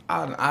though,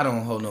 I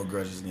don't hold no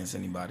grudges against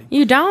anybody.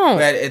 You don't.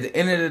 But at the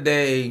end of the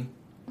day,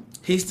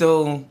 he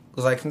still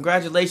was like,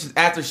 "Congratulations!"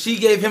 After she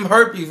gave him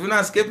herpes, we're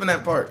not skipping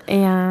that part.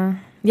 Yeah.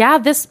 Yeah,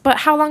 but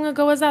how long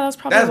ago was that? That was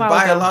probably That's a while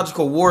ago.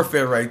 biological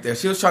warfare right there.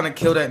 She was trying to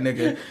kill that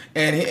nigga,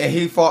 and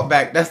he fought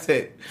back. That's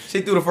it. She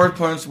threw the first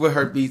punch with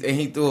herpes, and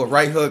he threw a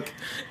right hook.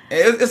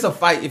 It's a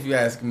fight, if you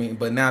ask me.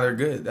 But now they're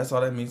good. That's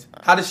all that means.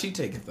 How did she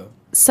take it, though?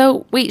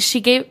 So, wait,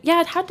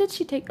 how did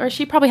she take, or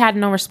she probably had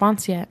no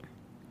response yet.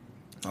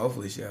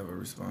 Hopefully she have a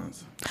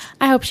response.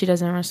 I hope she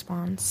doesn't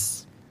respond,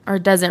 or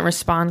doesn't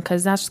respond,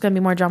 because that's just going to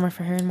be more drama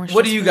for her and more What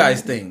stress do you for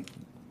guys her. think?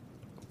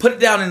 Put it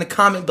down in the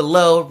comment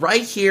below,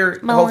 right here.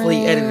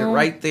 Hopefully edit it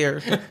right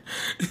there.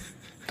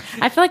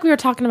 I feel like we were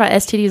talking about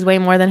STDs way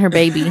more than her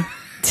baby,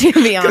 to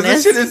be Because this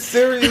honest. shit is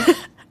serious.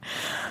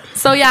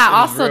 So, yeah, is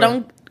also, real.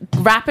 don't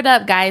wrap it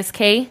up, guys,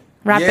 okay?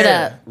 Wrap it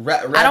Yeah. up.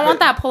 Wrap I don't it- want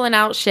that pulling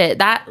out shit.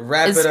 That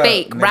Wrap is it up,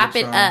 fake. Wrap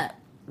it Megatron. up.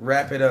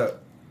 Wrap it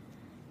up.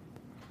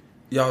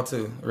 Y'all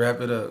too. Wrap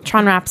it up.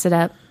 Tron wraps it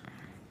up.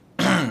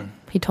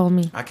 He told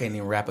me. I can't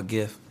even wrap a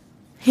gift.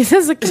 He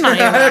says, like, not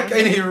even I wrap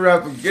can't it. even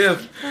wrap a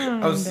gift.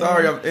 I'm I'm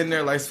sorry. dead. I'm in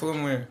there like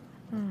swimwear.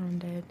 Oh, I'm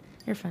dead.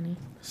 You're funny.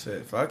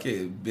 Shit, fuck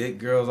it. Big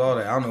girls, all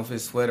that. I don't know if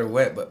it's wet or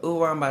wet, but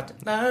ooh, I'm about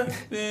to.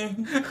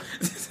 Nothing.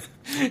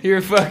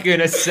 you're fucking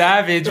a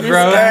savage,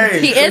 bro. Hey.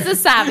 He is a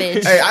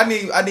savage. Hey,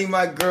 I need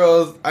my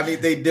girls. I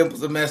need they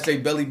dimples to match their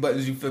belly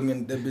buttons. You feel me?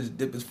 And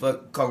dip as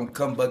fuck. Call them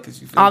cum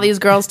buckets. You feel All me? these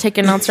girls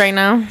taking notes right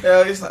now.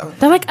 Hell, it's like,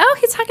 They're like, oh,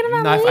 he's talking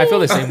about No, me. I feel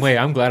the same way.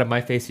 I'm glad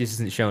my face just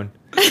isn't shown.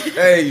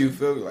 hey, you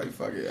feel me? Like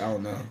fuck it. I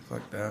don't know.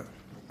 Fuck that.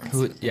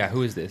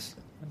 Who is this?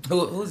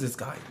 Who's this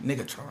guy?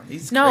 Niggatron.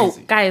 He's No,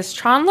 crazy. guys,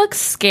 Tron looks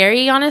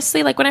scary,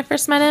 honestly, like when I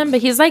first met him,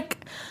 but he's like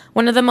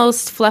one of the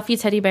most fluffy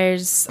teddy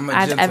bears I'm a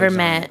I've gentle ever giant.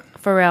 met.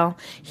 For real.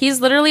 He's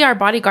literally our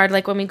bodyguard,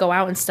 like when we go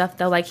out and stuff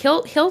though. Like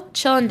he'll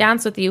chill and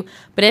dance with you.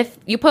 But if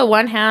you put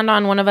one hand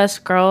on one of us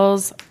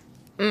girls,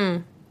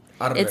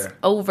 Out of it's there.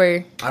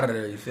 over. Out of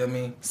there, you feel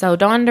me? So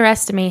don't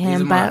underestimate These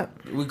him. are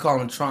But we call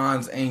them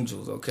Tron's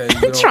angels, okay? We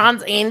don't-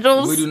 Tron's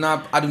angels.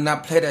 I do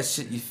not play that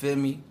shit, you feel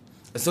me?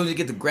 As soon as you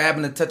get the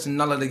grabbing, the touching,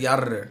 all of the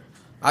out of there,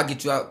 I'll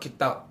get you out,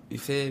 kicked out, you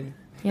feel me?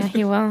 Yeah,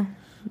 he will.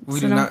 We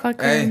So do don't not, fuck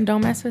with hey, him.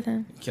 Don't mess with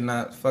him.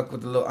 cannot fuck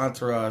with the little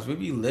entourage. We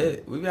be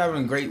lit. We be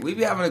having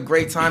a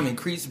great time, and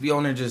creeps be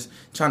on there just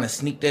trying to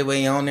sneak their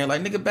way on there.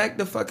 Like, nigga, back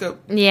the fuck up.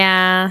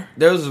 Yeah.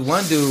 There was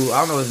one dude,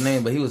 I don't know his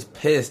name, but he was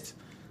pissed.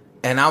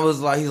 And I was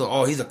like,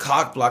 he's a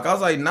cock block. I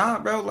was like, nah,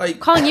 bro, like.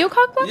 Calling you a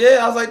cockblock? Yeah,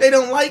 I was like, they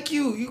don't like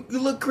you. You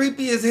look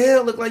creepy as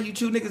hell. Look like you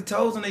chew niggas'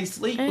 toes and they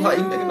sleep. Like,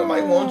 nigga,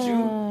 nobody wants you.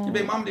 Your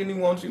baby mama didn't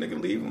even want you, nigga.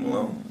 Leave him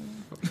alone.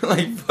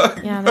 Like,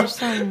 fuck. Yeah, there's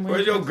some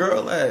Where's weird- your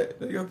girl at?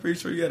 I'm pretty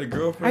sure you had a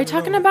girlfriend. Are we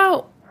talking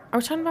about?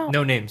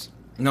 No names.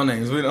 No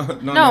names. We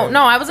don't. No, names.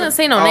 no, I was gonna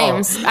say no Oh,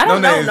 names. I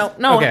don't no know. names.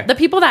 No. Okay. The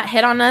people that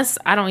hit on us,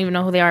 I don't even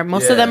know who they are.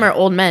 Most of Yeah. them are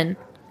old men,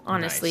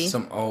 honestly. Nice.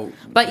 Some old.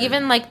 But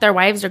even like their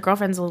wives or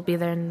girlfriends will be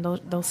there, and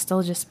they'll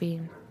still just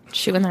be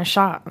shooting their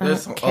shot. I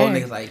There's don't some old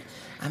care. niggas like,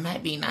 I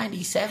might be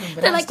 97,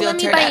 but They're I'm like, still let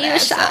me tear buy that you a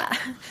ass shot. up.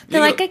 They're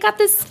You like, know- I got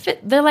this.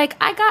 They're like,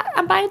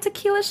 I'm buying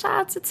tequila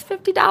shots. It's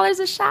 $50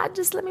 a shot.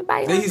 Just let me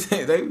buy you.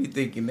 They be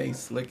thinking they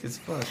slick as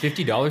fuck.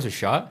 $50 a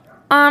shot?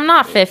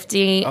 Not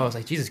 50. Oh, I was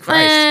like, Jesus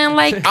Christ.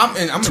 Like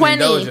I'm 20,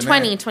 indulging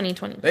 20, that. 20,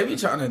 20. They be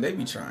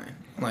trying.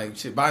 I'm like,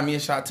 shit, buy me a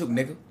shot too,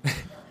 nigga.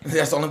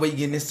 That's the only way you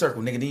get in this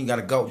circle, nigga. Then you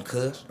gotta go,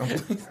 cuz.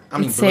 I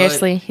mean,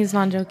 Seriously, he's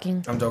not joking.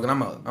 blood. I'm joking.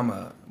 I'm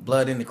a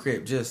blood in the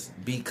crib just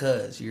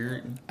because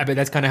you're. I bet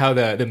that's kind of how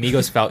the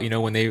Migos felt,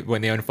 when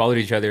they unfollowed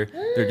each other.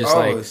 They're just Oh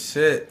like,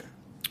 shit.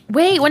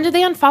 Wait, when did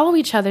they unfollow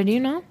each other? Do you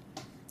know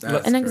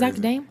That's an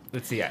exact crazy. day?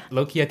 let's see.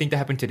 Low-key, I think that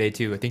happened today,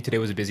 too. I think today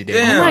was a busy day.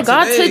 Damn. Oh my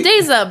God, today-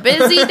 today's a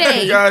busy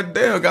day. God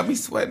damn, got me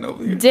sweating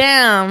over here.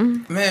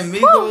 Damn. Man,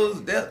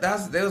 Migos,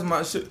 that was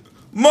my shit.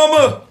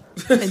 Mama.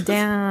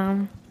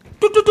 Damn.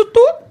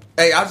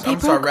 Hey, I'm sorry,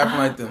 broke rapping up.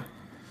 like them.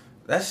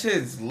 That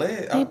shit's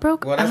lit. They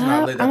broke well, that's up.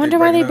 not lit. I wonder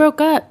why they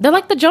broke up. They're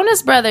like the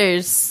Jonas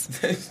Brothers.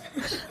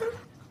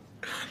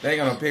 They ain't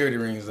got no parody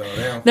rings though.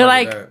 They don't They're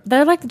fuck with like that.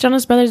 they're like the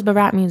Jonas Brothers, but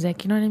rap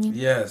music. You know what I mean?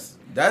 Yes,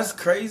 that's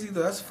crazy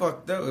though. That's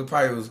fucked up. It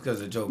probably was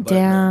because of Joe Biden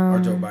Damn. or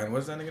Joe Biden.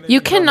 What's that nigga name? You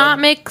Joe cannot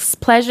Biden? mix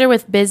pleasure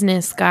with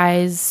business,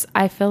 guys.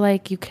 I feel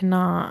like you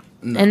cannot.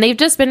 No. And they've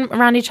just been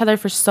around each other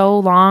for so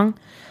long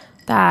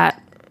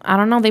that I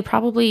don't know. I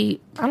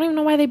don't even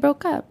know why they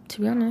broke up.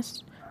 To be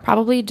honest,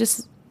 probably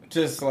just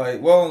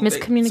like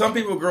Miscommunication. some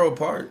people grow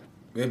apart.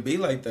 It be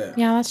like that.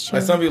 yeah. That's true.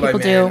 Like some people,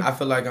 like, do. man, I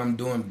feel like I'm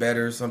doing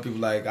better. Some people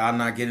like I'm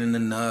not getting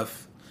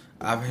enough.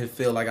 I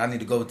feel like I need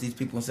to go with these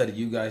people instead of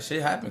you guys.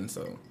 Shit happens,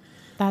 so.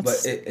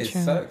 That's But it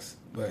true. sucks.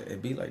 But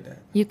it be like that.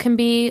 You can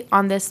be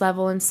on this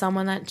level, and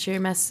someone that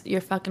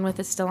you're fucking with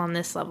is still on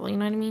this level. You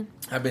know what I mean?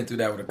 I've been through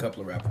that with a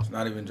couple of rappers.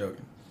 Not even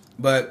joking.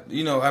 But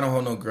I don't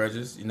hold no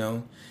grudges.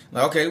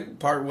 Like okay,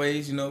 part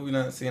ways. We're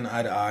not seeing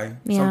eye to eye.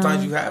 Yeah.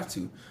 Sometimes you have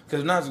to,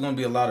 because now there's going to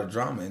be a lot of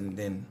drama and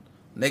then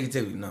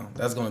negativity. No,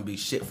 that's going to be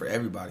shit for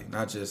everybody,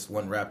 not just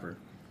one rapper.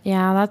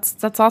 Yeah,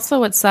 that's also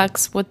what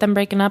sucks with them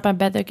breaking up. I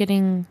bet they're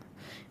getting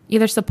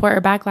either support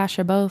or backlash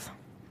or both.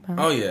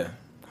 Oh yeah,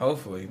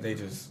 hopefully they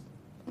just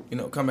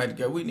come back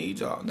together. We need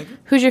y'all, nigga.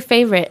 Who's your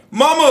favorite?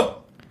 Mama.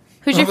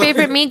 Who's your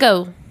favorite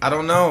Migo? I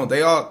don't know.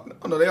 They all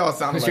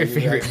sound Who's like your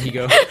favorite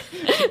Migo?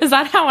 Is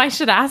that how I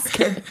should ask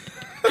it?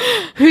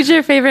 Who's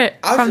your favorite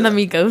from the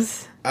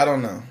Migos? I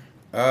don't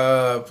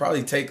know.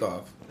 Probably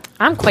Takeoff.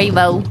 I'm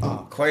Quavo.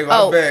 Quavo.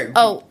 Oh, I bet.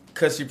 oh.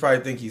 Cause you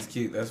probably think he's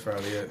cute. That's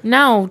probably it.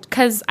 No,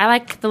 because I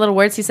like the little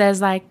words he says,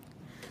 like,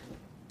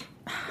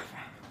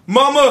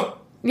 Mama.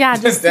 yeah,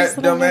 just That these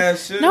little dumbass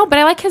words. shit? No, but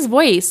I like his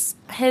voice.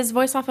 His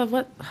voice off of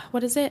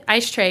what is it?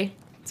 Ice Tray.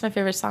 It's my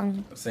favorite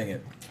song. Sing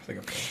it. Sing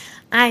it.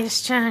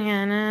 Ice tray,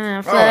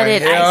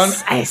 flooded hell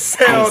ice, no. ice,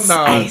 Hell ice, no.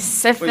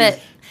 ice. If Please. it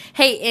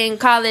hating,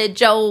 call it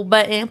Joe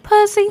Button,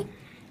 pussy.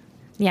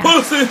 Yeah.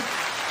 Pussy.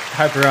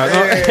 Hyper out.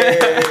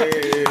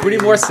 Hey. We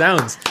need more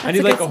sounds. I need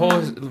a like good a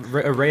whole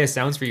array of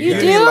sounds for you You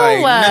guys. do?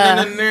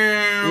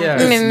 Yeah.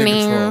 This Ning, nigga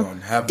ning.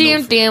 Tron, have no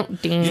Dim, fear. dim,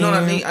 dim. You know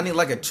what I need? I need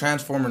like a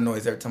transformer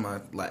noise every time I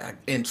like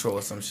intro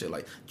or some shit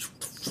like some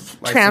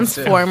shit.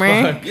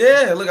 Transformer.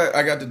 Yeah, look,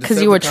 I got the.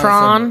 'Cause you were Decepticon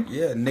Tron? symbol.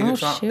 Yeah,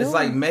 Niggatron. shoot. It's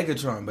like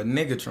Megatron, but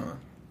Niggatron.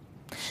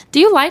 Do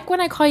you like when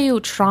I call you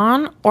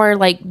Tron, or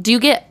like do you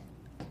get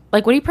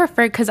like what do you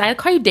prefer? Because I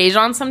call you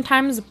Dejan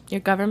sometimes, your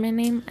government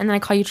name, and then I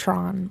call you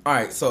Tron. All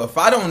right, so if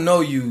I don't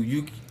know you,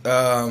 you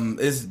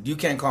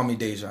can't call me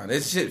Dejan.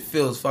 This shit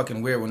feels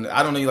fucking weird when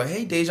I don't know you. Like,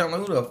 hey Dejan,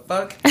 like, who the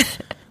fuck?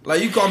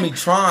 Like, you call me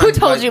Tron. Who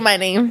told like, you my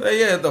name?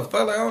 Yeah, the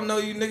fuck, like, I don't know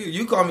you, nigga.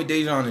 You call me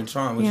Dejan and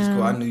Tron, which is Yeah.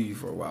 cool. I knew you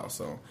for a while,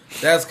 so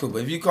that's cool.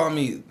 But if you call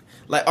me,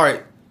 like, all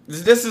right,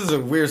 this is a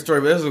weird story,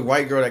 but there's a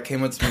white girl that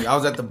came up to me. I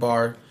was at the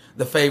bar.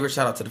 The Favorite,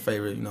 shout out to The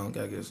Favorite,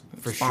 gotta get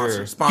For sponsor,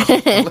 sure.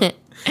 sponsor.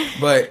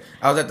 But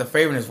I was at The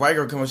Favorite, and this white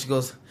girl come up, she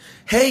goes,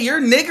 hey,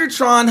 you're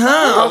Niggertron, huh?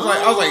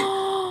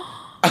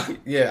 I was like,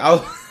 yeah,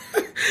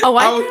 A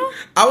white girl?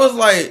 I was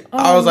like,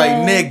 Oh,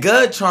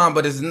 nigga, Tron,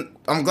 but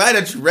I'm glad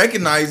that you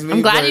recognize me.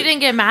 I'm glad but- you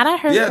didn't get mad at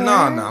her. Yeah, for no, it.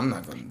 I'm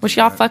not gonna. Was she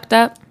all fucked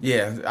up?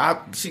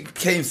 Yeah, she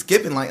came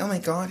skipping like, oh my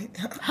god,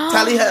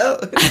 tally hell.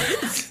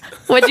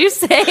 What'd you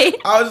say?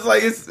 I was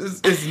like, it's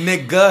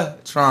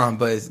nigga Tron,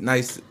 but it's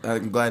nice.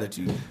 I'm glad that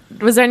you.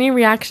 Was there any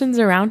reactions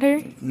around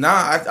her? Nah,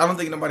 I don't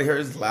think nobody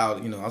heard. It's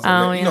loud, you know. I was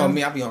like, you know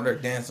me, I be on there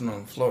dancing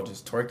on the floor,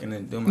 just twerking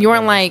and doing. You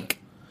weren't like.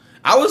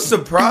 I was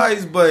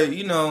surprised, but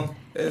you know,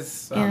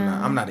 it's.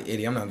 Yeah. I'm not an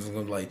idiot. I'm not just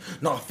gonna be like,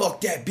 no,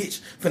 fuck that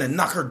bitch, finna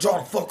knock her jaw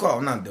the fuck off.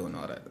 I'm not doing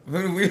all that.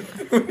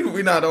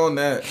 We not on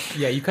that.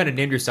 Yeah, you kind of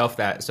named yourself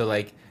that. So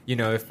like, you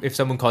know, if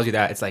someone calls you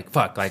that, it's like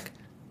fuck. Like,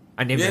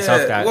 I named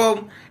myself that.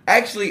 Well,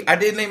 actually, I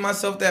did name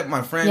myself that.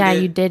 My friend. Yeah,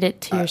 did. you did it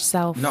to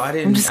yourself. No, I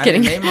didn't. I'm just I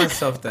kidding. didn't name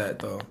myself that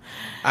though.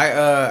 I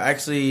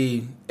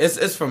actually, it's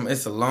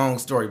a long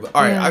story, but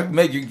all right. Yeah.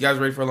 Make you guys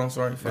ready for a long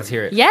story? Let's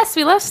hear it. Yes,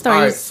 we love All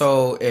right. stories.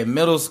 So in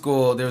middle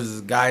school, there was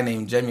this guy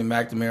named Jamie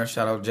McNamara.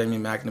 Shout out Jamie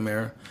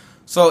McNamara.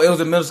 So it was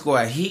in middle school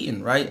at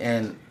Heaton, right?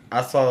 And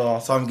I saw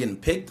him getting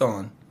picked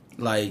on.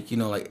 Like, you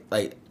know,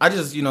 like I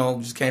just, you know,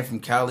 just came from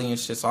Cali and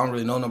shit, so I don't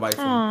really know nobody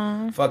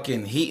from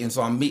fucking Heaton.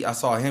 So I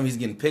saw him, he's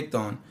getting picked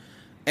on.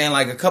 And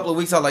like a couple of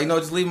weeks, I was like, no,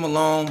 just leave him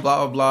alone, blah,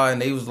 blah, blah.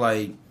 And they was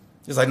like,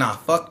 nah,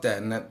 fuck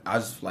that. And I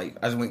just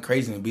went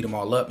crazy and beat them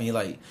all up. And he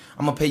like,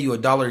 I'm gonna pay you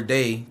 $1 a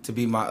day to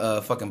be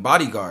my fucking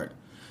bodyguard.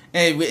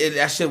 And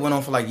that shit went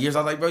on for like years. I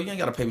was like, bro, you ain't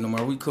gotta pay me no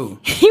more. We cool.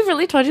 He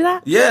really told you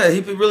that? Yeah, he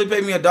really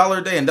paid me $1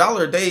 a day. And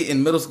 $1 a day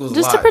in middle school is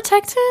Just a to lot.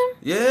 protect him?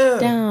 Yeah.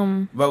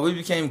 Damn. But we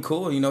became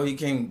cool. You know,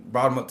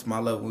 brought him up to my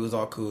level. We was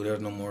all cool. There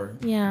was no more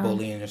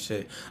bullying and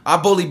shit. I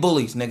bully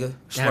bullies, nigga.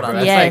 That's Yeah, what bro,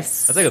 I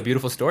that's Yes. like a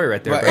beautiful story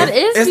right there, But bro. That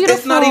is It's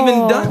beautiful. not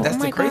even done. That's Oh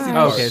the my crazy gosh.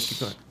 part. Oh, okay, let's keep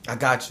going. I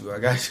got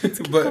you.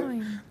 Keep But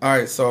going. all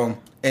right, so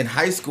in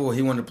high school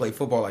he wanted to play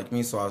football like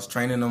me, so I was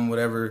training him,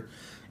 whatever.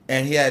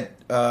 And he had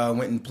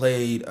went and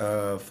played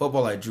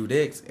football at Drew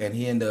Dix, and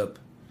he ended up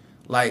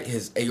like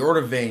his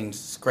aorta vein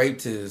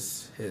scraped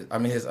his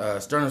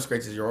sternum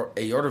scraped his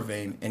aorta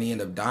vein, and he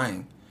ended up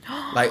dying.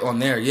 Like on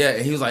there, yeah.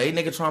 And he was like, "Hey,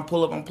 nigga, trying to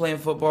pull up. I'm playing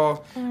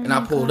football." And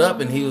I pulled up,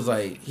 and he was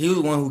like, he was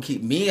the one who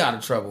keep me out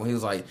of trouble. He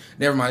was like,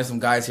 "Never mind, there's some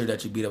guys here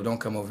that you beat up. Don't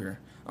come over here."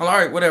 I'm like, all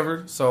right,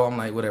 whatever. So I'm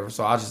like, whatever.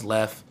 So I just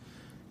left.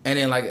 And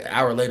then like an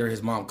hour later,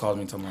 his mom called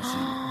me and told me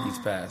he's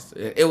passed.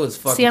 It was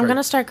fucking. See, I'm crazy. going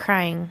to start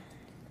crying.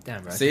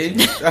 Damn, bro. See,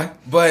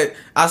 but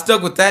I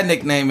stuck with that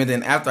nickname, and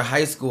then after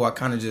high school, I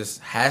kind of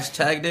just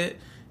hashtagged it,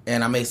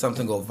 and I made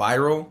something go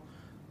viral.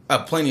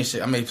 Plenty of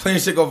shit. I made plenty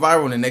of shit go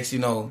viral, and the next, you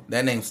know,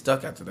 that name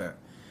stuck after that.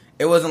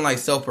 It wasn't like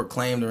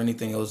self-proclaimed or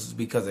anything. It was just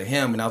because of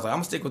him, and I was like, I'm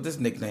gonna stick with this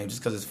nickname just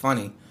because it's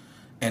funny,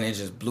 and it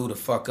just blew the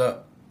fuck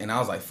up. And I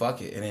was like,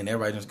 fuck it, and then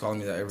everybody just calling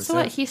me that ever So since.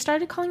 what, he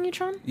started calling you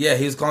Tron? Yeah,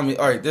 he was calling me.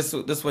 All right, this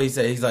what he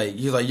said. He's like,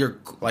 you're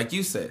like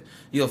you said,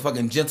 you're a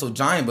fucking gentle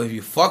giant, but if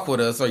you fuck with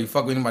us or you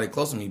fuck with anybody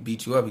close to me, he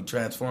beat you up. He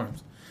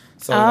transforms.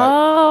 So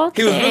Oh, like,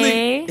 he was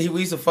okay. really. We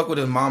used to fuck with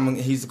his mom. And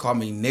he used to call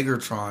me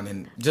Niggertron,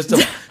 and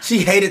she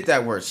hated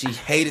that word. She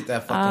hated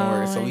that fucking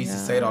word. So we used to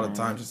say it all the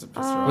time just to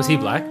piss her off. Was he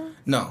black?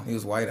 No, he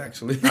was white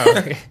actually. Oh,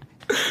 okay.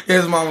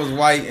 His mom was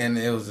white, and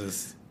it was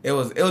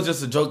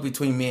just a joke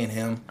between me and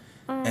him.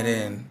 And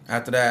then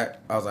after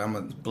that, I was like, I'm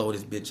gonna blow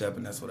this bitch up,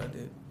 and that's what I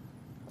did.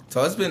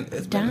 So it's been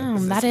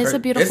Damn, that it's is a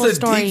beautiful it's a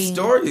story. deep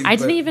story. I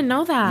but didn't even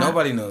know that.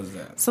 Nobody knows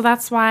that. So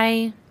that's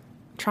why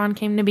Tron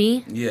came to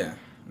be? Yeah.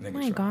 Oh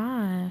my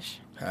gosh.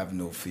 Have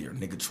no fear.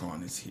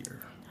 Niggatron is here.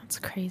 That's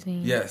crazy.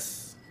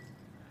 Yes.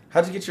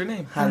 How'd you get your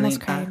name? I almost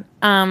cried.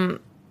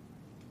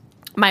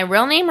 My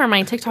real name or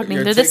my TikTok name?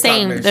 Your They're the TikTok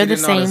same. name. They're She the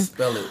didn't know how to same.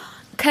 spell it.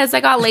 Because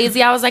I got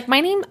lazy. I was like, my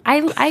name,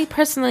 I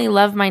personally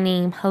love my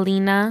name,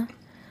 Helena.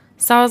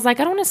 So I was like,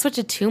 I don't want to switch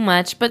it too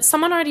much. But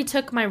someone already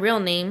took my real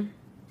name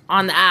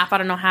on the app. I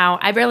don't know how.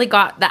 I barely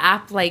got the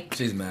app. Like,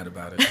 She's mad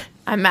about it.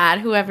 I'm mad.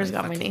 Whoever's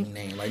got my Fucking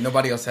name. Like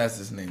nobody else has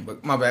this name.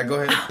 But my bad.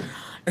 Go ahead.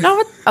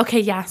 No, okay,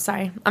 yeah,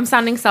 sorry. I'm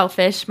sounding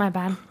selfish. My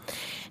bad.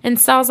 And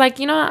so I was like,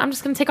 you know what? I'm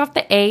just going to take off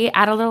the A,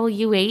 add a little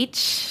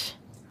UH,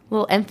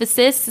 little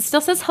emphasis. It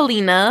still says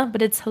Helena,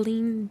 but it's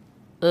Helene.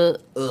 Ugh.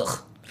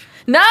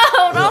 No,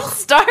 don't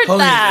start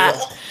that.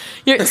 Ugh.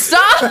 You're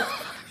stop.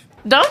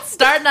 Don't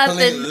start nothing.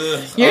 Helene,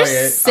 ugh. You're Oh,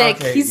 yeah. sick.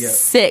 Okay, He's yeah.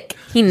 sick.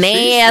 He She's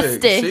nasty.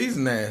 sick. She's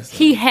nasty.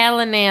 He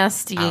hella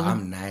nasty.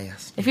 I'm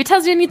nasty. If he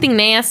tells you anything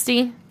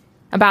nasty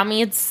about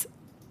me, it's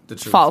The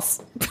truth.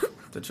 false.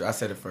 The truth. I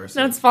said it first.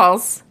 No, it's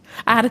false.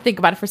 I had to think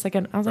about it for a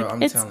second. I was Bro, like,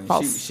 I'm it's telling you,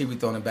 false. she be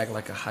throwing it back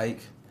like a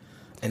hike,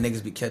 and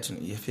niggas be catching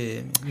it. You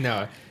feel me?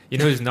 No. You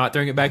know who's not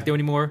throwing it back there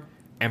anymore?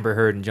 Amber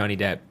Heard and Johnny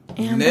Depp.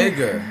 Amber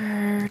Nigga,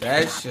 Heard.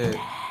 that shit.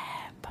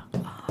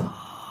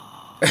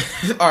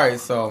 All right,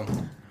 so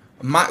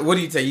what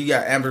do you take? You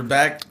got Amber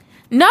back?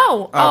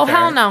 No. Oh, Okay,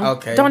 hell no.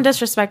 okay. Don't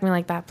disrespect me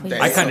like that, please.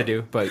 Damn. I kind of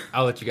do, but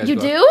I'll let you guys. You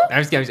go. do?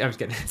 I'm just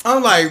kidding.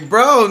 I'm like,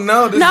 bro,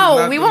 no. This is No,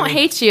 not we the- won't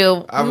hate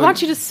you. I We would-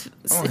 want you to,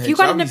 I won't if hate you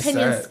got you. an I'll be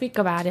opinion, sad. speak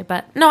about it.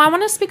 But no, I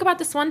want to speak about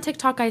this one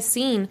TikTok I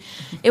seen.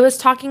 It was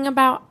talking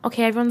about,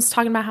 okay, everyone's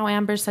talking about how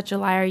Amber's such a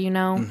liar, you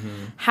know? Mm-hmm.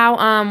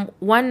 How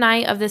one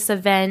night of this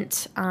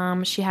event,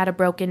 she had a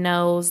broken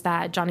nose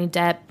that Johnny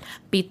Depp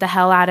beat the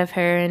hell out of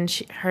her, and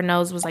her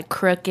nose was like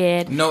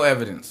crooked. No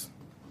evidence.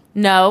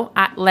 No,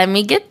 let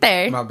me get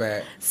there. My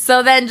bad.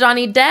 So then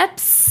Johnny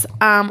Depp's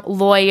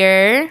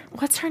lawyer,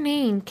 what's her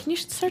name? Can you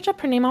search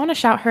up her name? I want to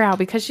shout her out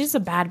because she's a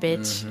bad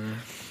bitch. Mm-hmm.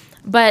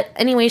 But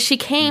anyway, she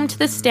came to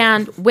the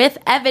stand with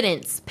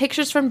evidence,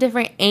 pictures from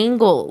different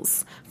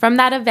angles from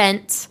that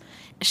event,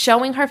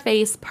 showing her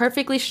face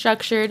perfectly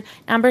structured.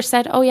 Amber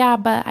said, "Oh yeah,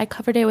 but I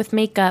covered it with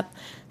makeup."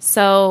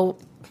 So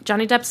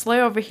Johnny Depp's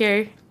lawyer over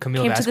here,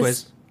 Camille came to Vasquez?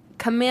 this.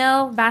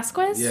 Camille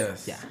Vasquez?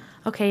 Yes. Yeah.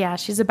 Okay, yeah,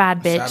 she's a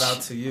bad bitch. Shout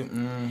out to you.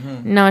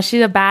 Mm-hmm. No,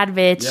 she's a bad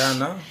bitch. Yeah, I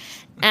know.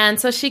 And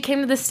so she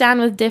came to the stand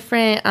with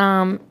different.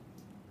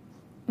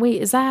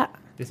 Wait, is that?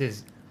 This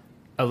is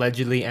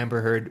allegedly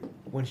Amber Heard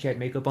when she had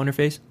makeup on her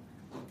face.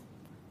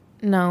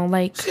 No,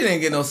 like. She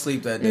didn't get no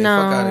sleep that day.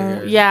 No, Fuck out of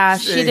here. yeah,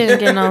 she didn't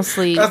get no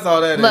sleep. That's all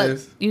that Look,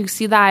 is. you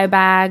see the eye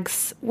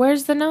bags.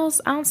 Where's the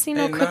nose? I don't see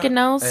no crooked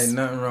nose. Ain't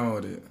nothing wrong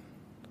with it.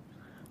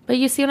 But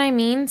you see what I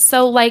mean?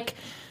 So, like,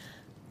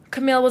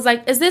 Camille was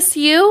like, "Is this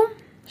you?"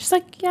 She's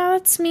like, "Yeah,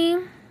 that's me."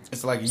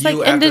 It's like She's you.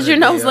 like, "And after does your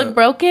the day nose look of.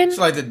 broken?" It's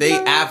like the day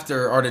No.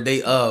 after or the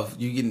day of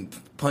you getting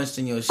punched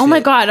in your shit. Oh my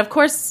god! Of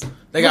course.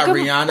 They got Look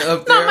at Rihanna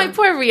up there. Not my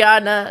poor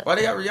Rihanna. Why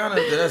they got Rihanna up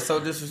there? That's so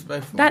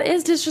disrespectful. That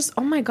is just.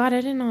 Oh my god!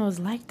 I didn't know it was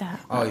like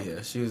that. Oh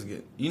yeah, she was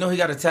good. You know he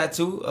got a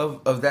tattoo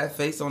of that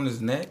face on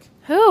his neck?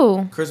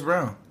 Who? Chris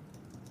Brown.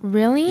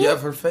 Really? Yeah,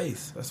 of her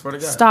face. I swear to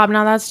God. Stop!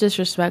 Now that's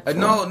disrespectful.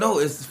 No,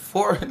 it's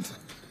for.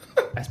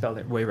 I spelled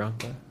it way wrong.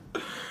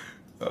 But.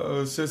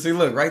 Oh shit! See,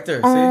 look right there.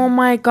 Oh See?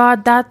 my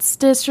god, that's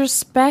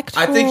disrespectful.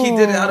 I think he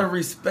did it out of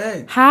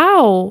respect.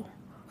 How?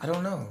 I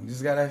don't know. You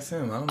just gotta ask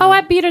him. I don't Oh, know. I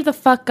beat her the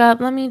fuck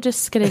up. Let me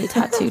just get it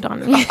tattooed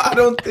on me. I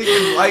don't think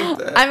it's like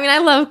that. I mean, I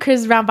love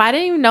Chris Brown, but I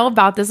didn't even know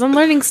about this. I'm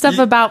learning stuff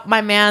You- about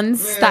my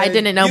man's that I Man,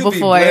 didn't know you'd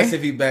before. Be blessed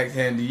if he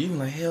backhanded you.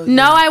 Like hell.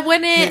 No, yeah. I Hit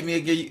wouldn't. me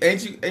again.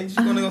 Ain't you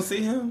gonna go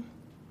see him?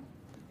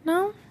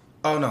 No.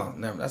 Oh no,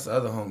 never. That's the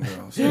other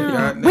homegirl. Shit,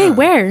 Yeah. nah. Wait,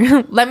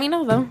 where? Let me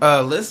know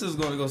though. Liz is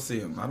gonna go see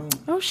him. I don't.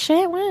 Oh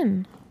shit,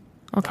 when?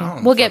 Okay, I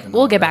don't we'll fucking get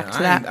know, back man. to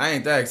that. I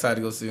ain't that excited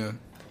to go see him.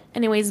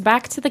 Anyways,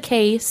 back to the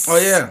case. Oh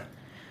yeah,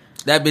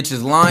 that bitch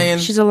is lying.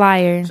 She's a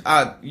liar.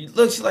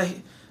 Look, she's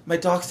like, my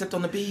dog stepped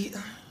on the beat.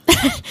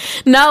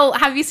 No,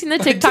 have you seen the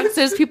TikToks?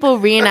 There's people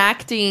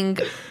reenacting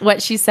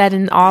what she said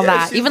and all Yeah,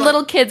 that. she's Even like-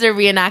 little kids are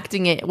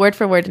reenacting it word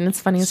for word, and it's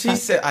funny as She fuck.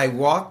 said, I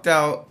walked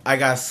out, I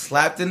got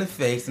slapped in the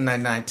face, and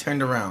then I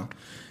turned around.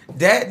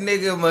 That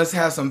nigga must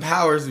have some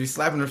powers to be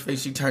slapping her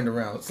face. She turned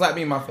around. Slap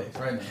me in my face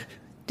right now.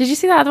 Did you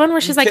see that other one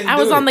where she's like, can't I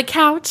was do on it. the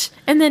couch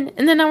and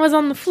then I was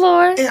on the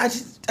floor? And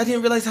I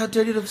didn't realize how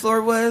dirty the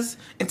floor was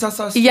until I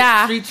saw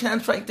Yeah. street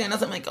champs right there, and I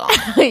was like, oh,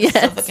 Yes.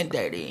 so fucking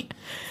dirty.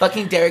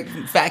 Fucking Derek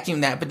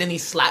vacuumed that, but then he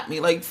slapped me.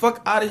 Like,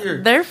 fuck out of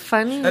here. They're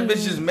funny. That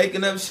bitch is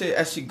making up shit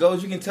as she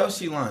goes. You can tell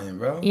she lying,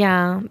 bro.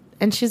 Yeah,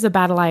 and she's a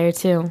bad liar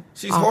too.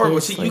 She's horrible.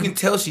 obviously. You can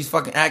tell she's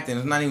fucking acting.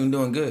 It's not even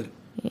doing good.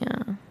 Yeah.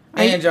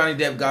 And Johnny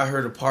Depp got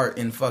her the part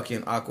in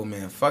fucking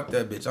Aquaman. Fuck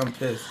that bitch. I'm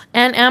pissed.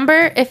 And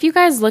Amber, if you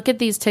guys look at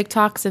these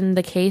TikToks and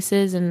the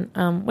cases and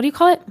what do you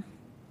call it?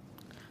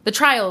 The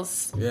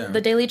trials. Yeah. The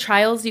daily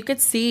trials, you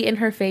could see in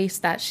her face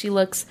that she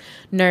looks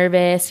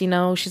nervous, you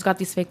know, she's got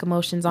these fake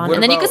emotions on. What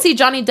And then you about- could see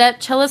Johnny Depp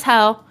chill as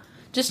hell,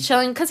 just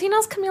chilling because he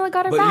knows Camila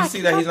got her But back. you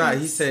see that he's not.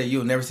 He said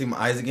you'll never see my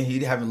eyes again. He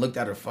haven't looked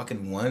at her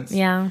fucking once.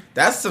 Yeah.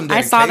 That's some I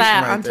dedication saw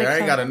that right on there. I ain't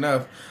TikTok. got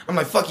enough. I'm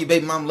like, fuck you,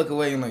 baby mom. Look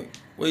away. I'm like,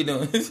 what you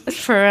doing?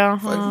 For real.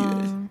 Fuck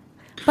you.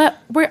 Bitch.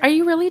 But are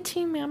you really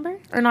Team Amber?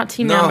 Or not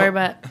Team No. Amber,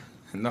 but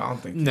No, I don't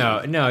think.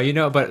 No, you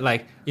know, but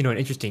like, you know, an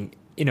interesting,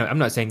 you know, I'm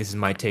not saying this is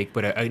my take,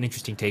 but an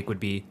interesting take would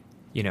be,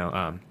 you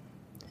know,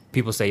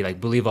 people say like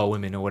believe all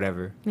women or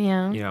whatever.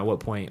 yeah. You know, at what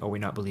point are we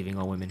not believing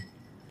all women?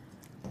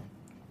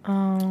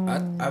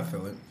 Oh. I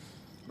feel it.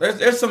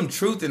 There's some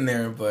truth in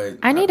there, but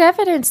I need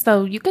evidence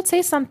though. You could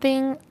say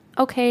something,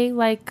 okay,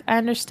 like I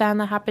understand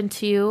that happened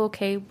to you,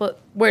 okay,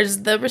 but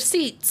where's the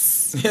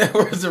receipts? Yeah,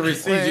 where's the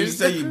receipts? You Where's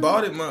say the you proof?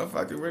 ball it,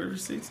 motherfucker. Where the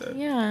receipts at?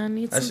 Yeah, I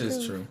need That's some just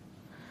proof. true.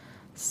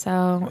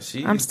 So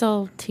She- I'm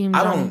still Team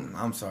I Johnny. don't.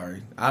 I'm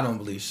sorry. I don't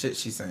believe shit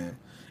she's saying.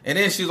 And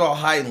then she's all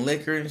hiding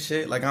liquor and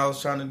shit, like I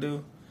was trying to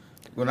do.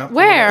 When I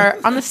Where?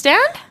 On the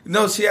stand?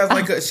 No, she has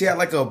like she had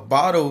like a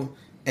bottle,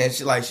 and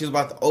she was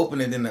about to open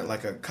it, and then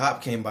like a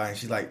cop came by, and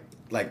she like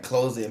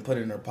closed it and put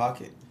it in her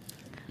pocket.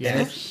 Yeah.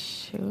 And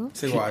Shoot.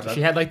 see, watch.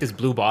 She had like this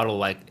blue bottle,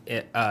 like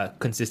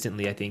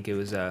consistently. I think it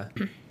was.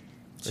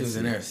 She was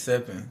in there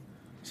sipping.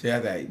 She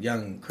had that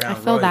young Crown I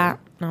feel Royal. that.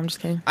 No, I'm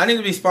just kidding. I need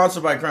to be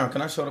sponsored by Crown.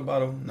 Can I show the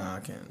bottle? Nah, I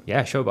can't.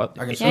 Yeah, show about.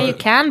 I can show Yeah, you it.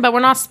 can, but we're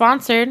not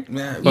sponsored.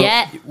 Yeah, Well,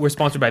 Yeah. We're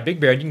sponsored by Big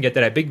Bear. You can get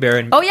that at Big Bear.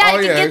 And Oh yeah, Oh,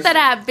 you yeah, can get that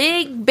at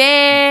Big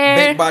Bear.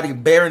 big body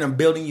bear in a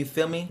building. You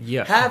feel me?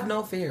 Yeah. Have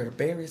no fear. The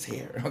bear is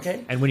here.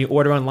 Okay. And when you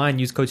order online,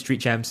 use code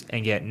StreetChamps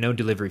and get no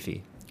delivery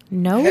fee.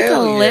 No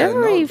Hell yeah,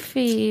 delivery no.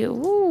 fee.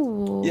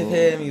 Ooh. You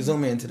hear me?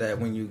 Zoom into that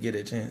when you get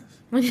a chance.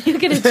 When you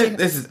get a chance.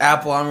 This is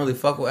Apple. I don't really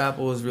fuck with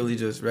Apple. It's really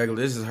just regular.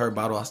 This is her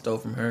bottle I stole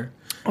from her.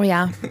 Oh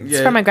yeah, it's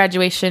Yeah. for my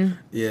graduation.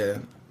 Yeah.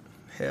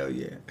 Hell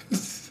yeah.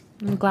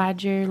 I'm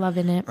glad you're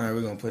loving it. All right,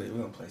 we're gonna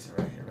place it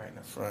right here, right in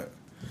the front.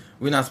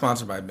 We're not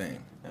sponsored by Bang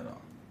at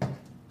all,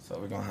 so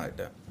we're gonna hide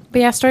that. But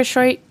yeah, story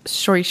short.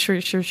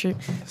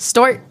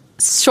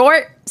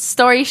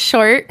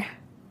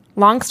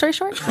 Long story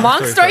short.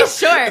 Long story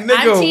short.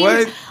 Nigga,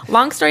 what?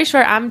 Long story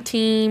short. I'm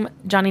team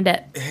Johnny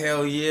Depp.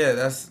 Hell yeah,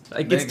 that's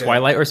Like it's nigga.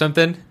 Twilight or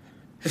something.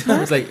 It's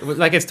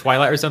like it's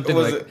Twilight or something.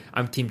 Was Like it?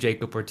 I'm Team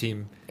Jacob or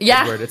Team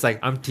Yeah. Edward. It's like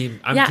I'm team.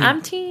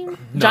 I'm team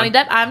Johnny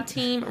Depp. I'm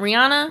team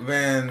Rihanna.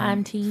 Man,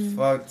 I'm team-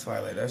 Fuck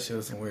Twilight. That shit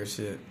was some weird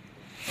shit.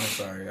 I'm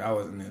sorry, I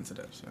wasn't into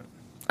that shit.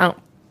 Oh,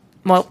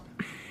 well,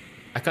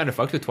 I kind of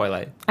fucked with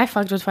Twilight. I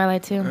fucked with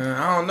Twilight too. Man,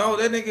 I don't know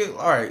that nigga.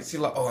 All right, see,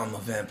 like, oh, I'm a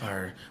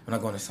vampire. When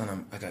I go in the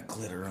sun, I got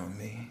glitter on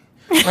me.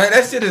 Like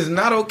that shit is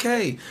not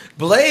okay.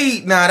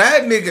 Blade, nah,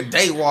 that nigga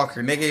Daywalker,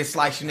 nigga, it's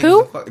like you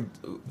niggas.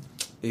 Who?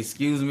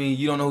 Excuse me,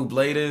 you don't know who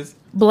Blade is?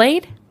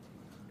 Blade?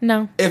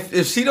 No.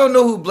 If she don't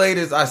know who Blade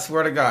is, I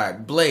swear to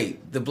God, Blade,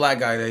 the black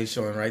guy that he's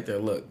showing right there.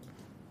 Look,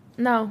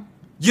 No.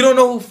 you don't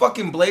know who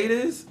fucking Blade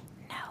is?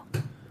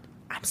 No.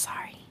 I'm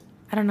sorry.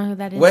 I don't know who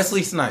that is.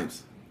 Wesley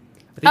Snipes.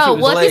 I think she Oh,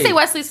 was- well, if you say Blade.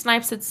 Wesley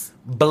Snipes, it's.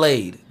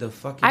 Blade, the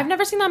fucking. I've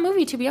never seen that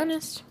movie, to be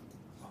honest.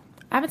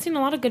 I haven't seen a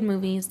lot of good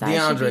movies. That I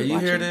should DeAndre, be you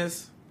hear watching.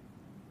 this?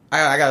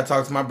 I gotta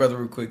talk to my brother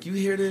real quick. You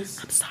hear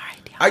this? I'm sorry,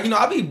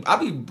 DeAndre. I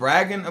be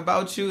bragging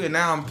about you, and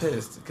now I'm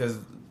pissed because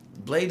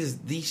Blade is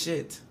the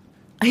shit.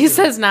 He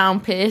says now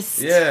I'm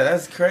pissed. Yeah,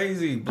 that's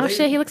crazy. Oh Blade,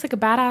 shit, he looks like a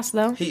badass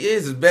though. he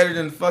is. It's better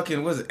than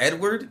fucking, was it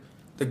Edward?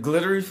 The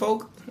glittery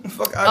folk?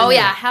 Fuck out Oh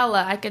yeah,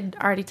 hella. I could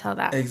already tell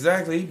that.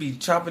 Exactly. He be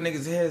chopping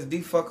niggas' heads the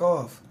fuck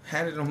off.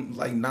 Handing them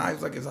like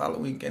knives like it's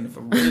Halloween candy for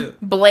real.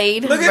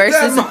 Blade Look at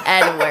versus that.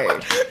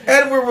 Edward.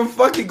 Edward will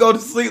fucking go to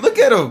sleep. Look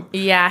at him.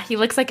 Yeah, he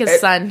looks like his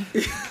son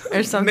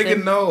or something.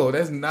 Nigga, no.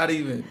 That's not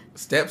even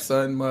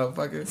stepson,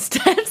 motherfucker.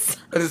 Steps.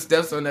 That's his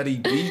stepson that he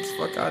beats.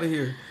 Fuck out of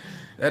here.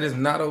 That is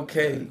not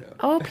okay.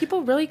 Oh,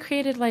 people really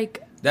created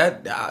like.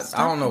 That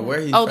I don't know where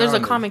he. Oh, there's a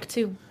found it. comic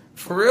too.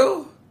 For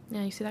real?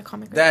 Yeah, you see that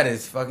comic? That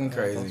is fucking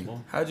crazy.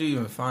 possible. How'd you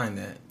even find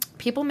that?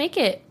 People make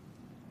it.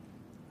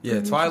 Yeah,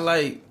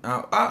 Twilight.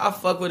 I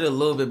fuck with it a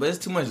little bit, but it's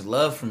too much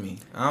love for me.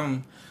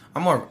 I'm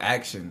more of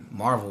action,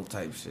 Marvel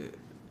type shit.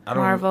 I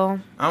don't, Marvel.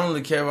 I don't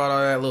really care about all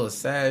that little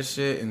sad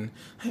shit and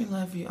hey,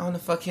 love you. I want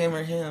to fuck him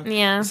or him.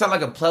 Yeah. It's not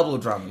like a Pueblo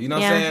drama. You know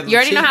what I'm Yeah, saying? you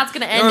already know Cheap. how it's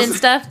gonna You know end what and I'm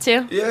stuff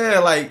too. Yeah,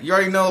 like you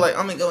already know. Like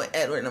I'm gonna go with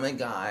Edward. And I'm like,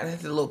 God,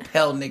 that's a little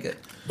pale nigga.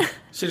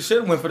 Should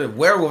have went for the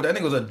werewolf. That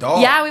nigga was a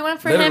dog. Yeah, we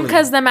went for him Literally.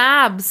 because them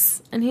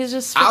abs, and he's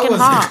just I freaking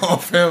wasn't hot. going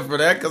for him for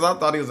that because I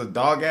thought he was a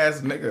dog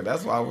ass nigga.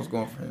 That's why I was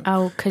going for him.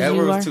 Oh, because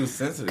Edward you was are. too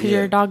sensitive. Because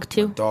you're a dog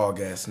too. Dog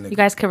ass nigga. You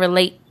guys could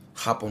relate.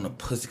 Hop on the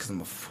pussy because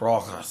I'm a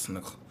frog ass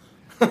nigga.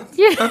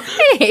 Yeah,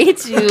 I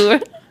hate you.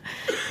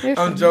 You're I'm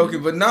funny.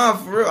 joking, but nah,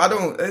 for real, I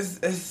don't.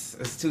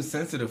 It's too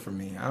sensitive for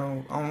me. I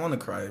don't want to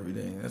cry every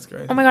day. That's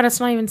crazy. Oh my god, it's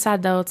not even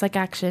sad though. It's like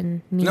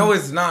action. No,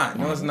 it's not.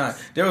 No, it's not.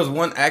 There was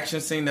one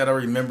action scene that I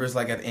remember. It's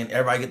like at the end,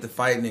 everybody get to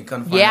fight and then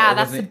come find out Yeah, it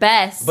that's the wasn't-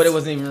 best. But it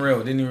wasn't even real.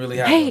 It didn't even really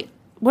happen. Hey,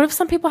 what if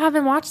some people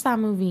haven't watched that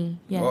movie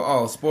yet?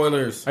 Oh,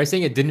 spoilers. Are you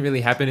saying it didn't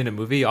really happen in a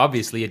movie?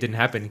 Obviously, it didn't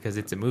happen because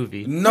it's a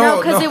movie. No,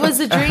 because it was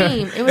a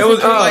dream. It was, It was,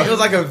 a dream. like, it was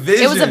like a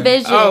vision. It was a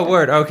vision. Oh,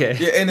 word. Okay.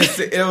 Yeah, and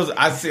it was.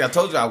 I see. I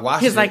told you I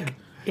watched He's it. like,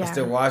 yeah. I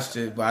still watched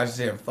it, but I just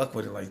didn't fuck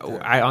with it like that. Oh,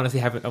 I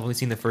honestly haven't. I've only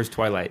seen the first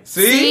Twilight.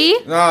 See?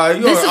 See? Nah,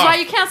 you This is know, why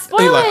you can't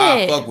spoil He like, I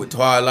it. fuck with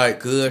Twilight,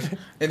 good.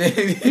 And then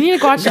You need to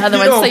go watch the other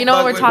one so you know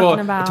what we're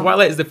talking about.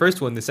 Twilight is the first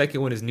one. The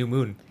second one is New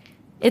Moon.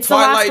 It's the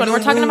Twilight, last one. New We're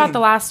talking Moon. about the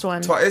last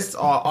one. It's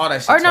all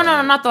that shit. Or no,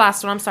 Twilight. not the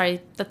last one. I'm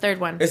sorry, the third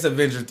one. It's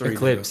Avenger 3.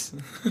 Eclipse.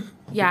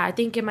 Yeah, I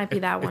think it might be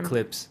that one.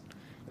 Eclipse.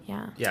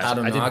 Yeah. Yeah, I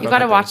don't know. didn't I You fuck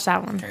gotta with watch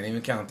that. that one. Can't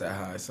even count that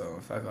high, so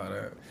fuck all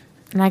that.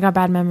 And I got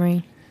bad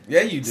memory,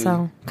 Yeah, you do.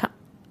 so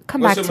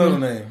come What's back your to middle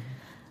me. name?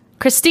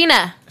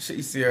 Christina.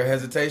 You see her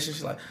hesitation.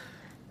 She's like,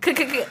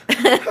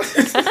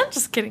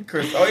 Just kidding.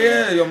 Chris. Oh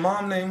yeah, your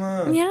mom name,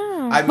 huh?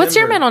 Yeah. What's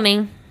your remember.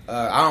 middle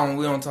name?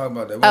 We don't talk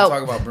about that. We Oh.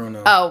 talk about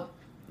Bruno. Oh,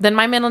 then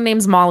my middle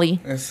name's Molly.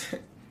 It's-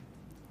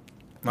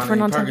 My For name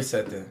non-talk-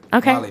 Percocet then.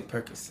 Okay. Molly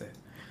Percocet.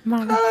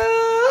 Molly.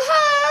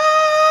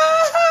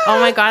 Oh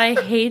my god,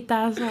 I hate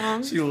that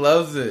song. She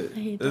loves it. I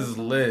hate This that is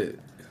lit.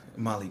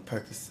 Molly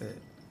Percocet.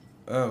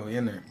 Oh, we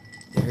in there.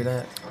 You hear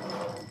that?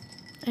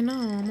 I know.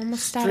 I'm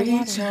almost out of Street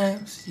water.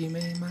 champs, you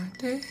made my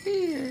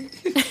day.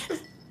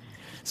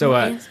 So,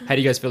 Yes. how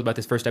do you guys feel about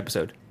this first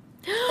episode?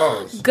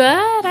 Oh,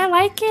 Good. I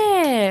like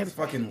it. it's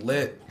fucking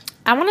lit.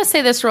 I want to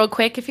say this real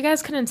quick. If you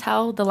guys couldn't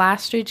tell, the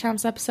last Street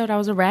Champs episode, I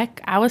was a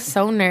wreck. I was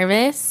so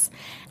nervous.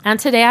 And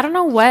today, I don't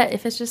know what,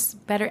 if it's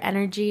just better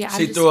energy.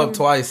 She threw up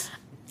twice.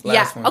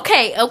 Last one.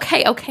 Okay. I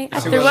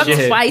She threw up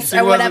wasn't- twice she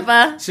or wasn't-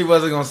 whatever. She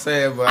wasn't going to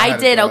say it, but I had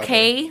to did, throw it out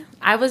okay?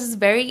 I was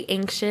very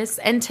anxious.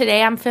 And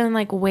today, I'm feeling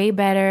like way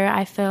better.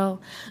 I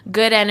feel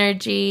good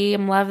energy.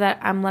 I'm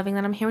loving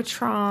that I'm here with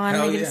Tron.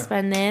 Hell I get to yeah.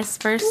 spend this.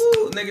 First,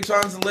 there. Ooh, nigga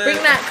trying to live. bring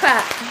that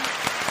clap.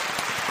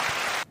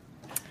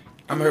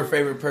 I'm her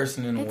favorite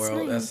person in the It's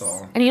world. nice. That's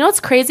all. And you know what's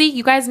crazy?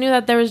 You guys knew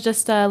that there was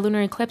just a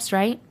lunar eclipse,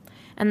 right?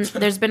 And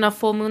there's been a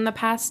full moon the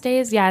past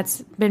days. Yeah,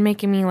 it's been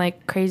making me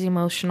like crazy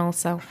emotional.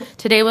 So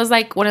today was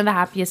like one of the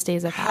happiest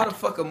days I've How the had.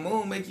 fuck a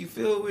moon make you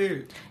feel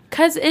weird?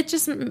 Because it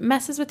just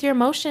messes with your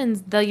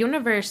emotions. The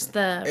universe, It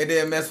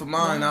didn't mess with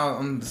mine. Now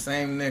I'm the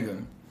same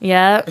nigga.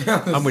 Yep.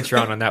 I'm with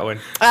Tron on that one.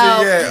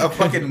 Oh, yeah, a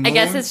fucking moon. I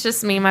guess it's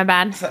just me, my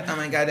bad. Oh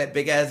my god, that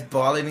big ass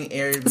ball in the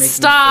air.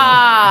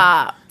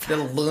 Stop. The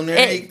lunar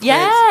It- eclipse.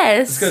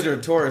 yes. It's because you're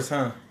a Taurus,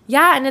 huh?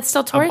 Yeah, and it's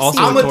still Taurus I'm also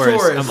season. I'm a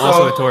Taurus. I'm so-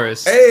 also a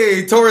Taurus.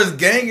 Hey, Taurus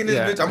gang in this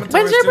Yeah. bitch. I'm a Taurus.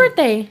 When's your too.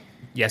 birthday?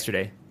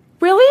 Yesterday.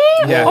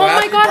 Really? Yeah. Oh my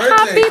Happy god,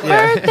 birthday. happy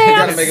Yeah. birthday. You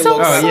gotta I'm make a so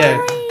little sorry.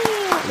 clap.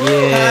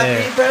 Yeah.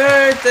 Happy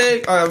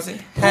birthday. Oh, I'm saying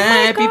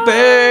happy God.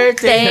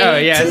 birthday Oh,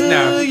 yes, to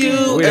no. you.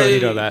 We don't Hey.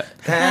 need all that.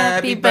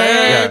 Happy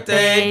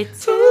birthday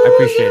to I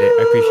appreciate it.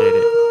 I appreciate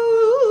it.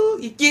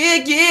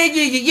 you.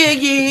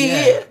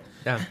 Yeah.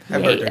 Damn. Happy Yeah.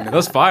 birthday, That nigga.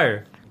 was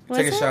fire. Was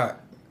Take a it? shot.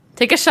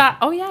 Take a shot.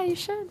 Oh yeah, you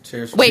should.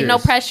 Cheers. Wait, no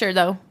Cheers. pressure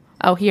though.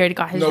 Oh, he already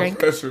got his No drink.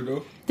 pressure,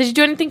 though. Did you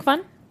do anything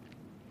fun?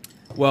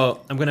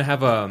 Well, I'm gonna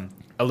have a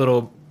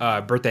little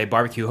birthday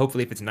barbecue.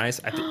 Hopefully, if it's nice.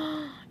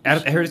 I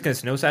heard it's gonna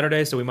snow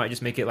Saturday, so we might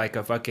just make it like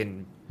a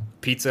fucking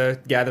pizza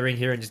gathering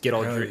here and just get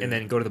all Hell yeah. and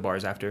then go to the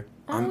bars after.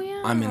 I'm- Oh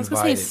yeah. I'm I was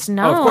gonna say invited.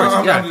 snow. Oh, of course.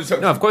 I'm Yeah. just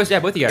joking. No, of course. Yeah,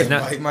 both of you guys. Now,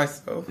 Invite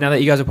myself. now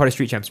that you guys are part of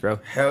Street Champs, bro.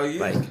 Hell yeah.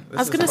 Like- This I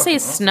was is gonna say fucking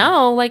awesome.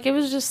 snow. Like it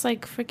was just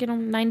like freaking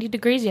 90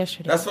 degrees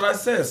yesterday. That's what I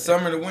said.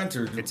 Summer to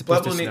winter. It's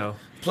supposed to Pueblo snow.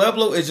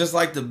 Pueblo is just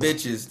like the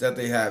bitches that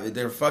they have.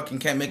 They fucking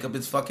can't make up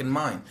its fucking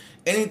mind.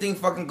 Anything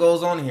fucking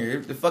goes on here.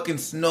 If it fucking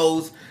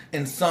snows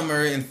in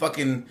summer and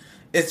fucking,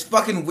 it's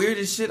fucking weird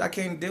as shit. I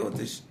can't deal with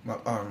this. My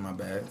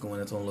bad.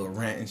 Going into a little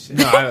rant and shit.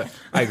 No,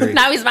 I agree.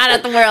 Now he's mad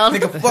at the world.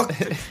 Nigga, fuck.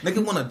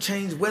 Nigga want to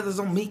change weathers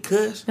on me,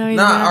 cuz. No, he's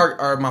Nah,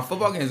 not. my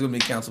football game's gonna be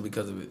canceled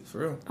because of it. For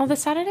real. Oh,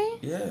 this Saturday?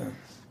 Yeah.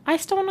 I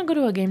still want to go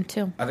to a game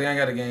too. I think I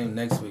got a game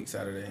next week,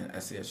 Saturday at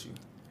CSU.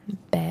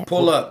 Bet.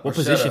 Pull up. What or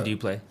shut position up. do you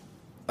play?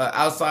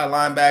 Outside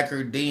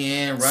linebacker,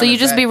 DN, running So you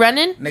just back. be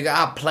running? Nigga,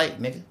 I play,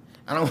 nigga.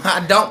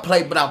 I don't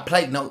play, but I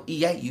play. No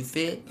EA, you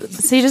feel?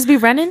 So you just be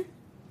running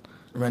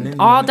Running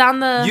all running. down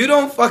the. You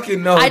don't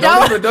fucking know. I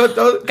don't.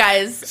 Don't.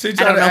 Guys, She I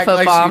try don't to know act football.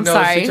 like she I'm knows.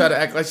 sorry. She try to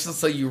act like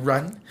so you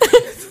run.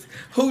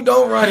 Who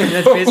don't run? in That's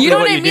football? basically You know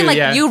what what I you mean? do, like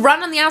yeah. you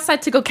run on the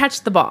outside to go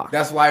catch the ball.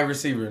 That's wide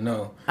receiver.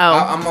 No. Oh.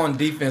 I'm on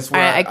defense.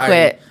 Where Alright, I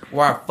quit.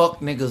 where I fuck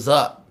niggas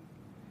up.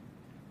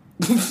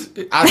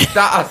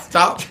 I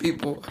stop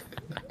people.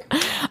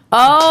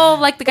 Oh,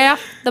 like the guy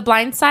off the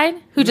blind side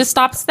who just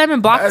stops them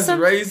and blocks That's them.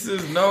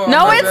 racist. No.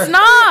 No, I'm it's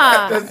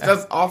not.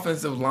 That's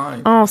offensive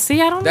line. Oh,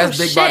 see, I don't That's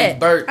know Big shit. Body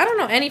Bert. I don't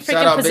know any Shout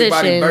freaking out positions. Big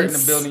Body Bert in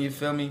the building. You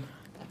feel me?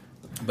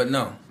 But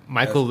no.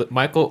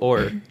 Michael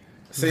Orr.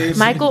 See,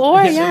 Michael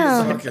Orr, she's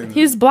yeah, fucking-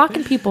 he's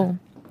blocking people.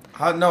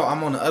 No,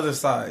 I'm on the other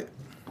side.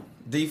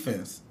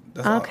 Defense.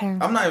 That's all. Okay.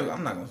 I'm not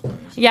gonna explain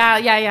this. Yeah.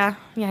 You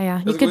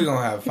We could,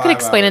 gonna have you 5 could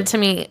explain hours. it to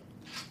me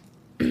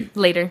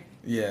later.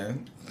 Yeah.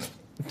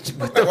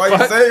 Why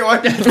you say? Why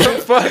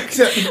the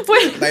fuck?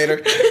 Wait. Later.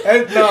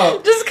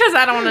 No. Just because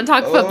I don't want to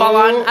talk football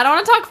Oh. I don't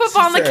want to talk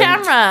football on the She said-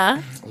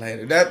 camera.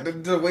 Later.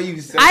 That the way you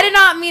said. I did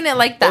not mean it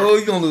like that. Oh,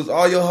 you gonna lose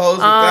all your hoes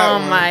with that Oh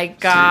one. my She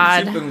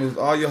God. gonna lose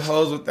all your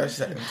hoes with that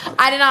shit.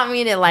 I did not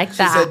mean it like She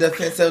said that.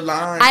 defensive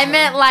line. I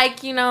meant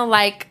like,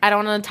 like I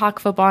don't want to talk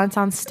football and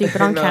sound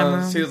stupid on No,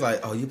 camera. She was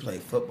like, "Oh, you play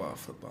football.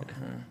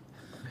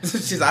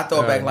 She's. I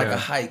throw it back like no. a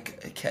hike.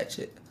 I catch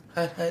it.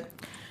 Hut, hut.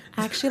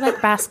 I actually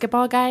like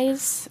basketball,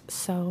 guys.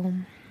 So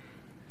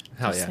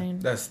Hell just yeah. saying.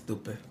 That's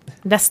stupid.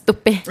 That's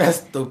stupid. That's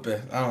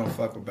stupid. I don't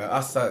fuck with basketball.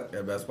 I suck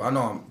at basketball. I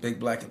know I'm big,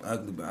 black, and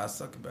ugly, but I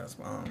suck at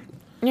basketball.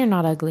 You're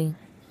not ugly.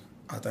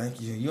 I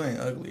thank you. You ain't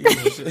ugly.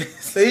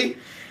 See?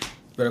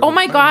 Better Oh quit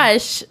my playing.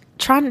 gosh.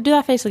 Try and do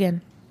that face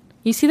again.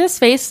 You see this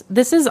face?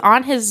 This is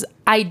on his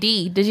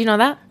ID. Did you know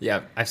that?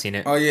 Yeah, I've seen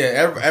it. Oh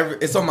yeah, every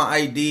it's on my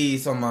ID.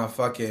 It's on my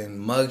fucking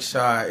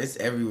mugshot. It's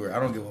everywhere. I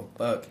don't give a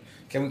fuck.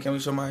 Can we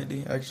show my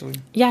ID actually?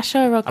 Yeah,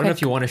 show it real quick. I don't know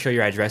if you want to show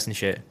your address and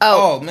shit.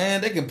 Oh,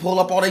 man, they can pull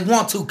up all they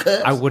want to,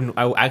 cuz. I wouldn't.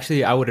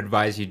 I would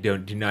advise you do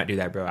not do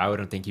that, bro. I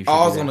wouldn't think you should.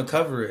 I was do that. gonna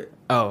cover it.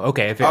 Oh,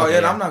 okay. Oh okay,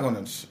 yeah, I'm not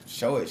gonna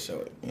show it. You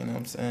know what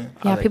I'm saying?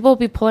 Yeah, like- people will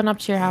be pulling up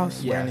to your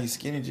house. Wearing Yeah. these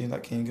skinny jeans, I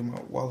can't get my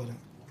wallet out.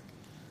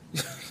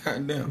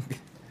 God damn.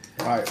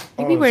 All right.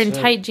 You be wearing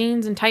shit. tight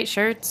jeans and tight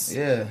shirts.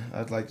 Yeah,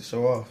 I'd like to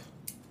show off.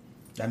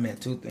 That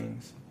meant 2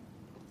 things.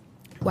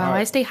 Wow,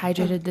 Alright. I stay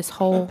hydrated this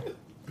whole.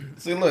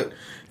 See, look.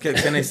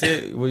 Can they see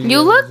it? What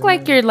You look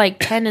like you're like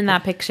 10 in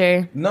that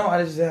picture. No,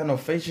 I just didn't have no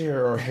facial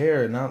hair or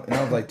hair, and I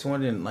was like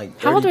 200 and like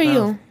 30 How old are pounds.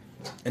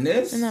 you And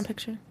this? in that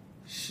picture?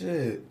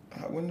 Shit.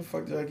 When the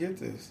fuck did I get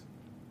this?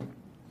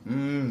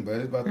 But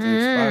it's about to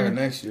expire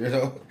next year,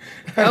 though.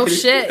 Oh,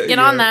 shit. Get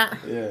on that.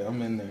 Yeah,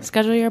 I'm in there.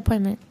 Schedule your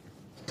appointment.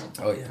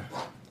 Oh, yeah.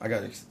 I got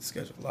to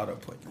schedule a lot of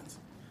appointments.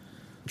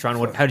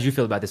 Tron, how did you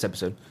feel about this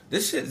episode?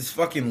 This shit is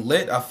fucking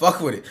lit. I fuck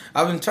with it.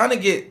 I've been trying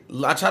to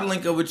I tried to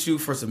link up with you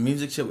for some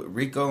music shit with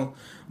Rico,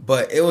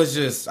 but it was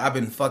just, I've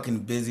been fucking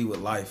busy with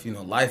life. You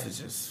know, life is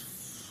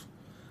just,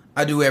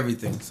 I do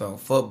everything. So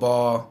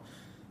football,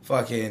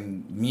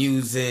 fucking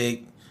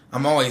music.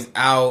 I'm always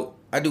out.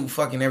 I do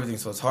fucking everything,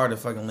 so it's hard to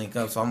fucking link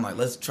up. So I'm like,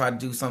 let's try to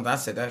do something. I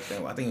said that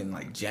thing, I think in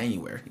like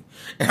January.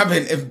 And I've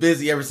been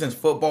busy ever since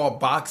football,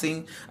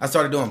 boxing. I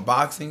started doing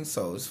boxing,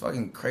 so it's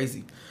fucking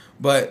crazy.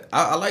 But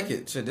I like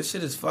it. Shit, this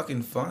shit is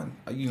fucking fun.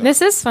 You know,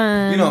 This is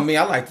fun. You know me,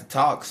 I like to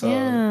talk, so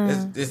Yeah.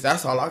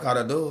 that's all I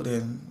gotta do.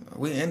 Then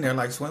we in there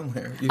like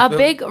swimwear. A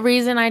big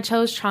reason I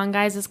chose Tron,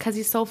 guys, is because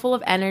he's so full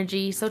of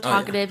energy, he's so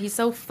talkative, he's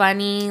so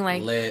funny.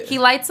 Like, Lit. he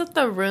lights up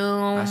the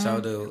room. I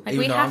sure do. Like, Even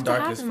we though have I'm to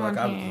dark have as him fuck,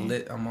 on here. I'm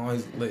lit. I'm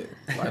always lit.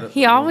 Light up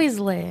He the room. always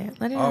lit.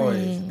 Literally.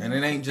 Always. And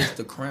it ain't just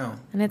the crown.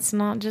 And it's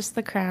not just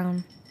the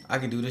crown. I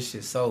can do this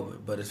shit sober,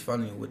 but it's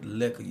funny with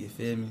liquor, you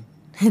feel me?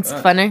 It's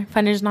funner.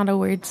 Funner's not a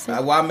word.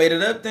 So. Why I made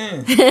it up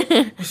then?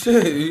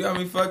 Shit, you got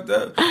me fucked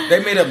up.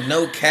 They made up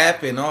no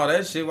cap and all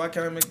that shit. Why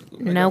can't I make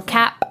No that fun?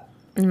 cap.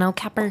 No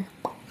capper.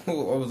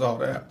 What was all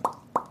that?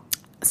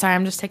 Sorry,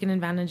 I'm just taking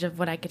advantage of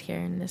what I could hear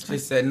in this She one.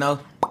 said no.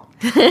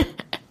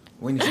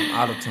 We need some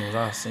auto tunes.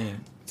 I'll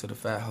sing to the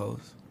fat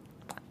hoes.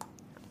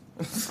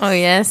 Oh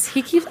yes,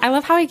 I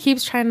love how he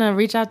keeps trying to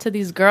reach out to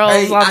these girls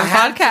Hey, on the I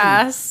have to.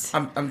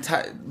 podcast. I'm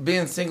tired.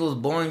 Being single is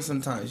boring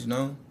sometimes, you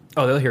know.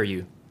 Oh, they'll hear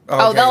you.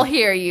 Oh, Okay. they'll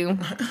hear you.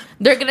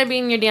 They're gonna be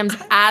in your DMs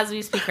as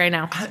we speak right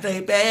now.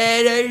 They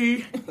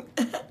better.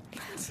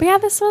 But yeah,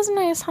 this was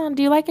nice, huh?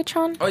 Do you like it,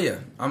 Tron? Oh yeah,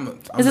 I'm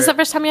Is this the ready.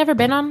 first time you ever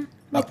been on?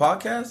 A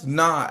podcast?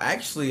 Nah,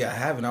 actually I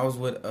haven't. I was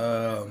with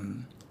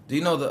do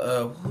you know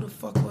the who the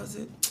fuck was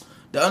it?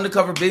 The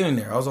Undercover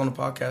Billionaire. I was on the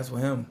podcast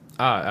with him.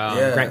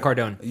 Yeah. Grant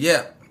Cardone.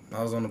 Yeah.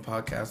 I was on the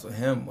podcast with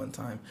him one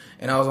time.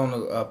 And I was on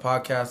the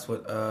podcast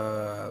with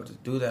the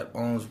dude that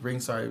owns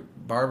Ringside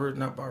Barbers.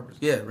 Not Barbers.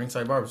 Yeah,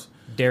 Ringside Barbers.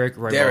 Derek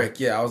Roybal. Derek,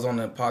 yeah. I was on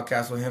the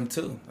podcast with him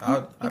too.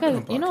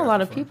 You know a lot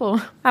of people.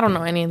 I don't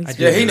know any of these.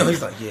 do. Yeah, he know.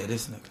 He's like, yeah,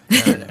 this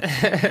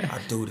nigga. I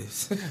do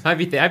this. I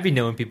be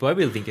knowing people. I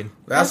be thinking.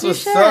 That's You what's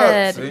should.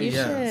 up. See? You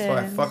Yeah, that's why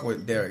I should. fuck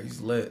with Derek.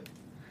 He's lit.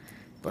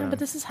 Yeah, but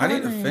this is I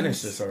need to nice.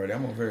 finish this already.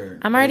 I'm over here.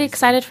 I'm already crazy.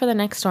 excited for the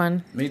next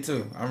one. Me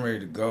too. I'm ready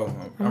to go.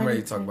 I'm I'm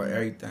ready to talk about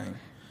everything.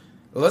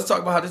 Well, let's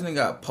talk about how this nigga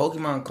got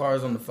Pokemon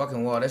cards on the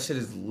fucking wall. That shit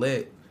is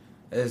lit.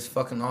 That is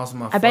fucking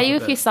awesome. I bet you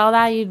if you saw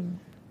that, you'd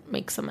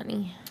make some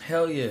money.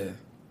 Hell yeah.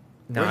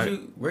 No,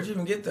 Where'd you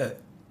even get that?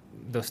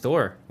 the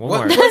store.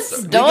 What?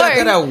 Walmart. You got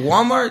that at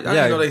Walmart? I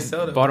didn't know they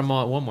sell that. Bought them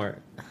all at Walmart.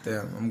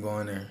 Damn, I'm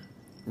going there.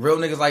 Real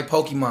niggas like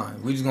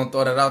Pokemon. We just gonna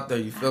throw that out there.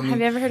 You feel me? Have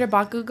you ever heard of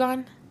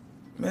Bakugan?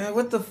 Man,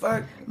 what the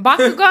fuck?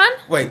 Bakugan?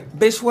 Wait,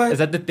 bitch, what? Is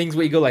that the things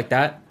where you go like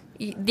that?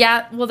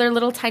 Yeah, well, they're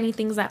little tiny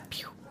things that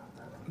pew,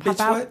 pop Bitch,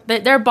 out.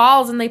 what? They're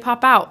balls and they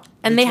pop out.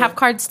 And Bitch, they have what?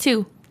 cards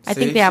too. I See,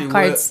 think they have she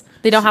cards. will-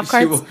 They don't have she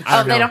cards? will- I Oh,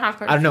 don't they know. don't have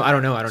cards. I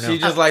don't know. She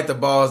just like the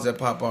balls that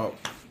pop out.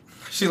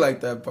 She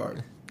like that part.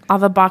 All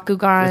the Let's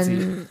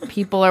Bakugan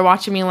people are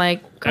watching me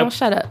like, girl,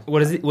 shut up.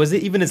 What is it? Was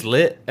it even as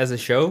lit as a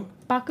show?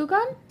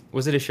 Bakugan?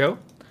 Was it a show?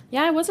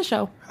 Yeah, it was a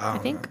show. I I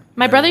don't think. know.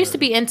 My Never brother used to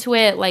heard be into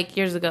it like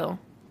years ago.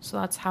 So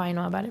that's how I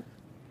know about it.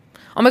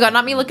 Oh my god,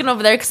 not me looking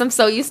over there because I'm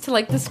so used to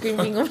like the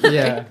screaming over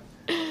there.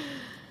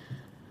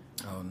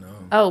 Oh no.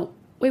 Oh,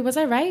 wait, was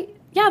I right?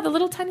 Yeah, the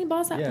little tiny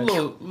balls that Yeah.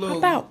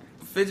 Little pop out.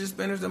 fidget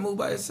spinners that move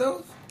by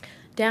itself.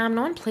 Damn,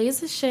 no one plays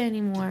this shit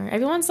anymore.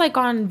 Everyone's like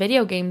on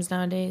video games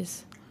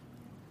nowadays.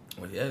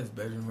 Well, yeah, it's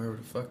better than wherever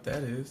the fuck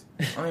that is.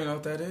 I don't even know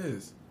what that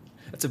is.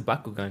 That's a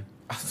Bakugan.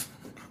 I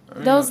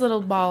don't Those know.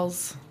 little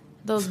balls.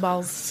 Those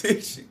balls.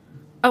 See, she-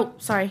 Oh,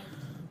 sorry.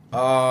 Who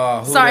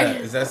Sorry.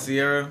 that? Is that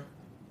Sierra?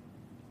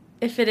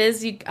 If it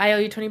is, I owe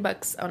you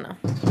 $20. Oh no,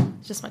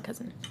 it's just my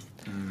cousin.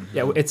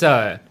 Yeah, it's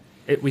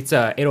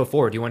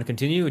 8:04. Do you want to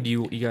continue? Or do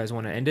you guys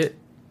want to end it?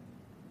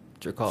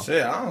 It's your call.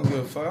 Shit, I don't give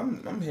a fuck.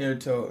 I'm here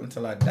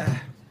until I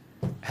die.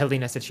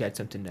 Helena said she had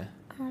something to.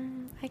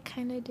 I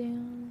kind of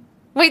do.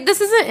 Wait,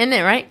 this isn't in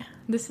it, right?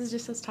 This is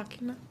just us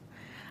talking now.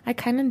 I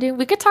kind of do.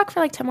 We could talk for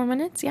like 10 more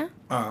minutes, yeah?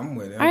 I'm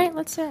with it. All right,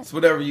 let's do it. It's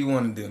whatever you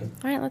want to do,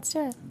 All right, let's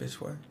do it. bitch.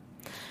 What?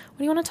 What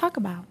do you want to talk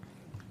about?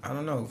 I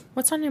don't know.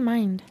 What's on your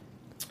mind?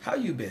 How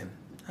you been?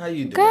 How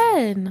you doing?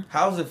 Good.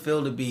 How's it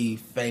feel to be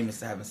famous,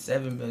 to having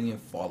 7 million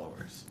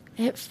followers?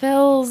 It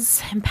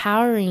feels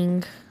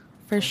empowering,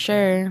 for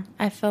sure.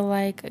 I feel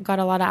like I got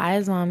a lot of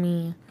eyes on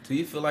me. Do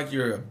you feel like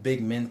you're a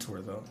big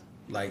mentor though,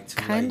 like to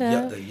Kind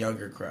like of. the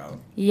younger crowd?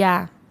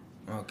 Yeah.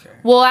 Okay.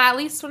 Well, at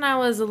least when I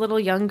was a little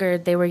younger,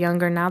 they were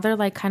younger. Now they're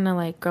like kind of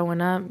like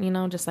growing up, you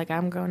know, just like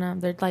I'm growing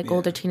up. They're like Yeah.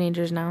 older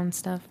teenagers now and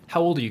stuff.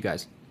 How old are you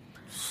guys?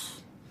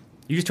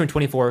 You just turned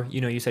 24. You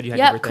know, you said you had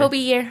Yep, your birthday. Kobe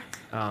year.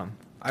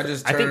 I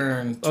just I think-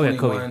 turned oh, yeah,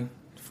 Kobe. 21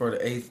 for the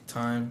 8th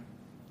time.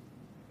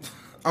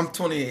 I'm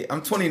 28.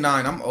 I'm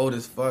 29. I'm old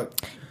as fuck.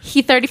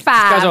 He 35.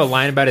 This guy's all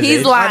lying about his He's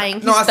age. lying.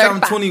 No, I He's said I'm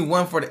 35.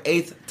 21 for the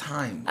 8th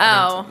time.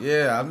 Oh.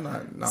 Yeah, I'm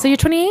not. No. So you're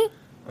 28?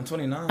 I'm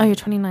 29. Oh, you're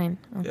 29.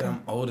 Okay. Yeah,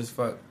 I'm old as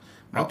fuck.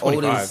 My I'm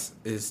 25. oldest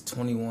is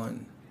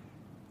 21.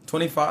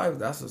 25?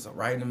 That's just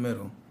right in the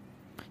middle.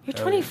 You're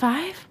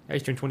 25? I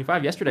just turned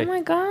 25 yesterday. Oh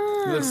my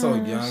god. You look so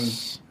young.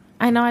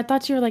 I know. I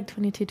thought you were like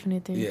 22,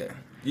 23. Yeah.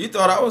 You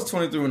thought I was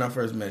 23 when I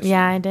first met you.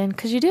 Yeah, I did.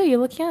 Because you do. You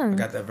look young. I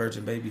got that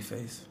virgin baby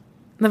face.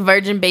 The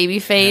virgin baby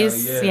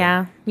face. Hell yeah.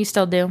 Yeah, you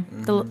still do.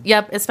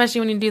 Yep,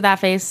 especially when you do that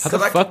face. How the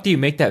like- fuck do you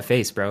make that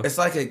face, bro? It's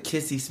like a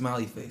kissy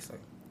smiley face. Like,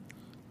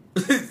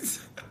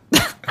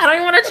 I don't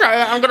even want to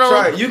try it. I'm going to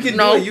try it. You can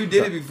no. do it. You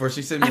did it before.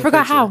 She sent me I a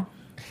forgot picture. how.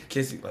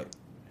 Kissy, like.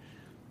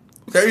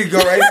 There you go,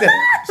 right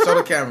there. Show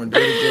the camera. Do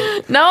it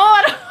again. No,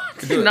 I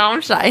Do don't. it. No,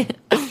 I'm shy.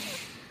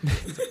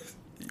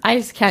 I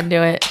just can't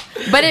do it.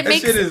 But it That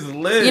makes shit is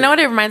lit. You know what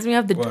it reminds me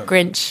of? The What?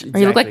 Grinch. Or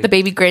you look like Exactly. the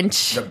baby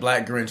Grinch. The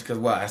black Grinch, because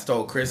what? I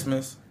stole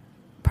Christmas?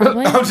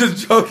 Probably. I'm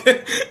just joking.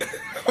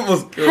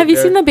 Almost killed Have you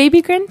that. seen the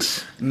baby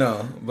Grinch?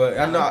 No, but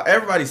I know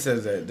everybody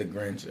says that. The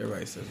Grinch.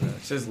 Everybody says that.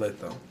 It's just lit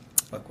though.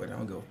 Fuck with it. I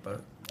don't give a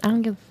fuck. I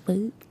don't give a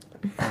fuck.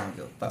 I don't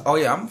give a fuck. Oh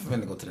yeah, I'm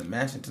finna go to the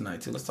mansion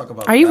tonight too. Let's talk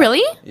about Are you that.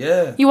 really?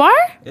 Yeah. You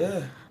are?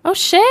 Yeah. Oh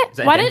shit! Is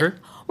that in Denver?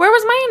 Where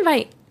was my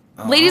invite?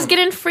 Ladies I'm-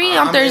 getting free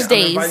I'm on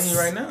Thursdays. I'm inviting you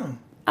right now.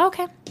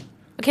 Okay.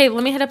 Okay,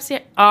 let me head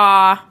upstairs.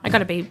 I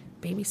gotta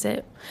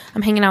babysit.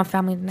 I'm hanging out with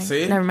family tonight.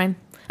 See? Never mind.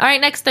 All right,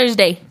 next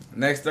Thursday.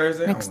 Next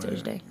Thursday? Next I'm with it.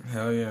 Thursday.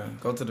 Hell yeah.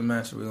 Go to the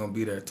mansion. We're gonna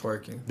be there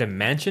twerking. The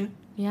mansion?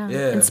 Yeah.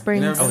 Yeah. In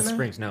Springs. You never Oh, been it's there?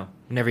 Springs. No,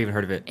 never even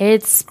heard of it.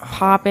 It's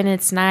popping.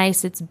 It's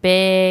nice. It's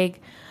big.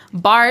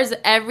 Bars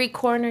every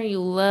corner you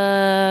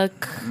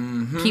look.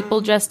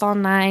 People dressed all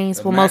nice.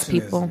 The Well, most mansion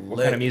is people. What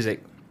lit. kind of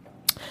music?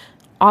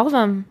 All of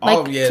them. Oh,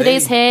 Like yeah,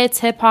 today's they- hits,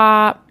 hip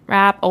hop,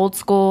 rap, old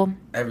school.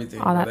 Everything.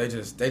 All Bro.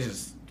 that. They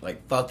just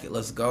like fuck it.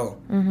 Let's go.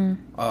 Mm-hmm.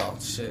 Oh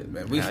shit,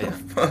 man.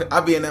 I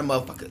be in that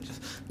motherfucker.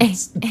 Just,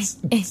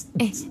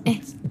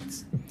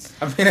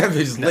 I mean that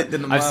bitch lit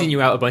in the I've seen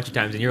you out a bunch of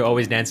times, and you're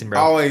always dancing, bro.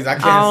 Always. I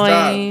can't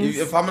Always.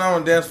 stop. If I'm not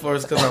on the dance floor,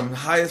 it's because I'm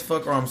high as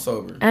fuck or I'm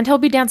sober. And he'll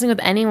be dancing with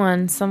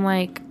anyone. Some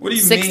like What do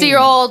you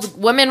 60-year-old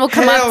woman will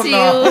come Hell up to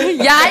no.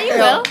 you. Yeah, you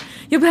Hell. will.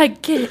 You'll be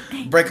like, get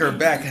it. Break her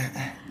back.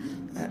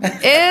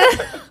 Ew.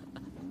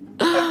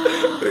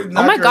 Oh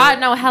my god,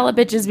 no, hella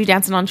bitches be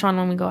dancing on Tron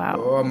when we go out.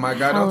 Oh my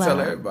god, don't tell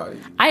Hello. everybody.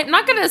 I'm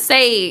not gonna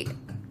say Don't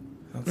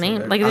tell name,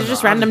 everybody. like I they're know,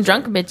 just I'm random just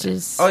drunk joking.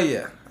 bitches. Oh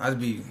yeah, I'd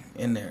be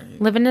in there.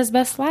 Living his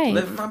best life.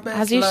 Living my best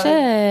as you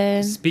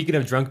life. should. Speaking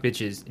of drunk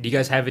bitches, do you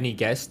guys have any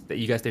guests that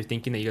you guys are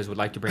thinking that you guys would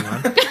like to bring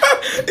on?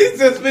 He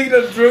said, speaking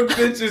of drunk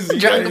bitches, you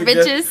Drunk gotta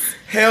bitches.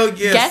 Hell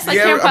yes. Guess like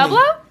Sierra- Karen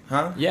Pablo?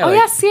 Huh? Yeah. Oh like,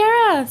 yeah,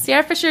 Sierra.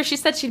 Sierra for sure. She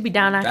said she'd be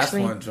down That's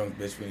actually. one drunk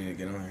bitch we need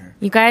to get on here.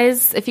 You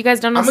guys, if you guys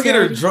don't know I'm gonna get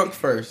Sierra, her drunk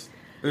first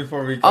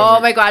before we. oh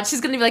my god,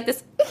 she's gonna be like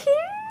this.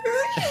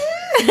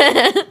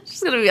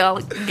 She's gonna be all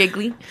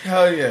giggly.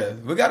 Hell yeah,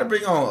 we gotta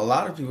bring on a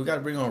lot of people. We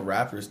gotta bring on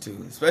rappers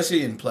too,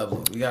 especially in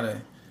Pueblo. We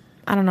gotta.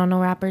 I don't know, no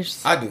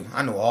rappers. I do.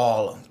 I know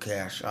all of them.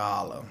 Cash,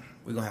 all of them.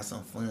 We gonna have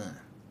some fun.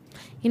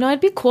 You know,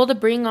 it'd be cool to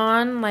bring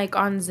on like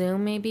on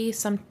Zoom maybe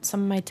some of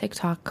my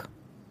TikTok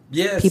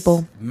Yes.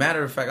 People.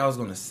 Matter of fact, I was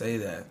gonna say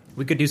that.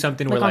 we could do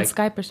something like where on like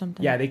Skype or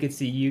something. yeah, they could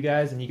see you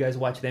guys and you guys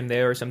watch them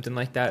there or something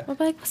like that. We'll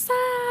be like, what's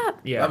up?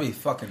 Yeah. That'd be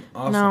fucking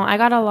awesome. No, I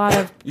got a lot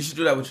of You should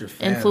do that with your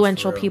fans.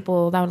 influential for real.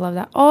 people that would love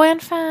that. Oh,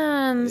 and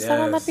fans. That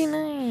would Yes. be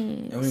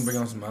nice. And we can bring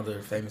on some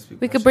other famous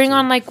people. We and could shit, bring too.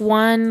 on like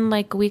one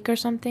like a week or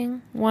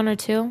something, 1 or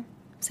 2.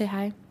 Say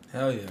hi.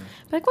 Hell yeah.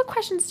 Like, what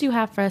questions do you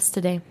have for us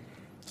today?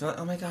 So like,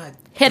 oh my god.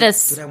 Hit do,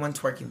 us. Do that one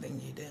twerking thing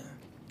you do.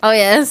 Oh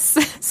yes,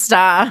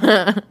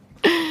 stop.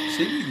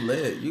 She be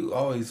lit. You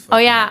always. Oh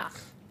fucking- yeah,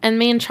 and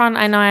me and Tron.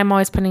 I know I'm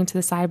always putting to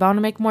the side, but I want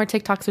to make more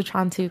TikToks with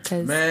Tron too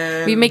because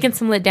Man. we making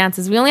some lit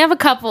dances. We only have a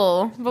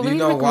couple, but we You need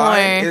to know make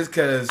why? more. It's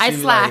because I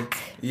slack.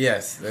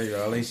 Yes, there you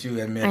go. At least you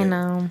admit it. I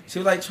know. She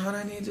was like, "Tron,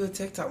 I need to do a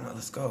TikTok." I'm like,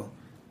 let's go.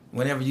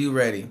 Whenever you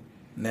ready.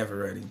 Never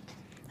ready.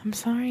 I'm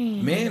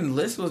sorry. Me and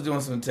Liz was doing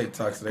some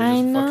TikToks today, I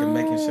just know. fucking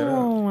making shit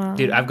up.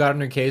 Dude, I've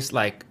gotten her case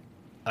like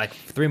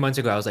 3 months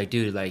ago. I was like,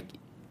 dude, like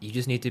you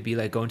just need to be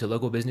like going to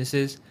local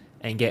businesses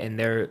and getting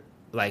their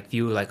like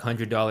few like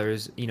 $100,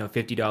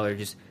 $50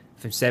 just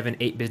from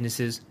 7-8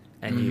 businesses,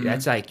 and you,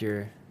 that's like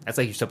your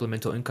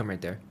supplemental income right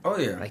there. Oh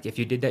yeah. Like if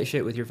you did that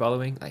shit with your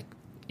following, like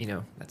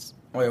that's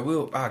Oh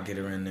yeah. I'll get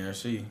her in there.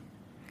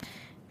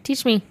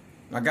 Teach me.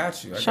 I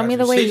got you. Show me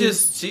the way. She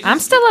just. I'm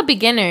still a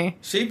beginner.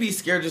 She'd be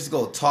scared just to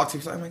go talk to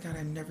you. She's like, oh my god,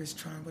 I've never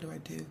tried. What do I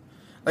do?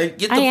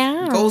 Like, I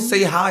am. go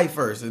say hi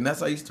first, and that's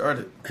how you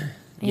started.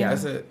 Yeah.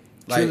 That's it.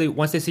 Like, truly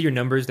once they see your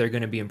numbers, they're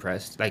gonna be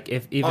impressed. Like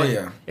if even Oh,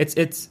 yeah.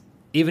 it's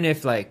even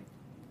if like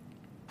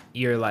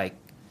your like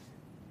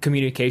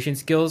communication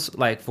skills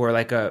like for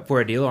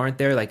a deal aren't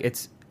there, like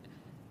it's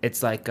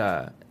like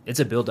it's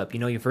a build up.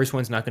 Your first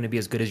one's not gonna be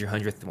as good as your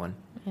 100th one.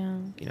 Yeah.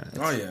 It's-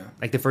 Oh yeah.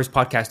 Like the first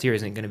podcast here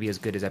isn't gonna be as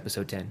good as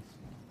episode 10.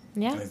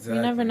 Yeah. Exactly.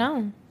 You never know.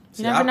 You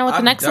See, never know what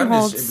the next one I've done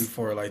holds. this shit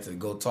before, like to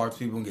go talk to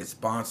people and get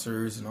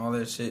sponsors and all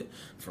that shit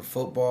for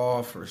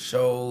football, for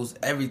shows,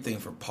 everything,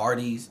 for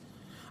parties.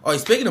 Oh,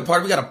 speaking of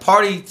party, we got a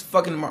party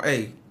fucking tomorrow.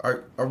 Hey,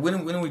 when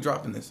are we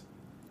dropping this?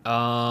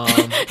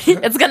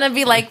 It's gonna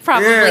be like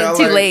probably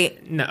too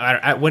late. No,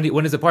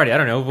 when is the party? I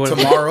don't know.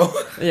 Tomorrow.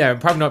 Yeah,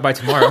 probably not by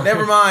tomorrow.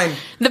 Never mind.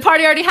 The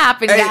party already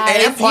happened, guys.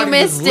 That party You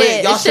missed was lit.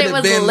 it. Y'all Shit should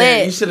have was been lit.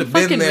 there. You should have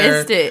been fucking there.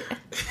 missed it.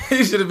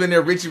 You should have been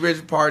there. Richie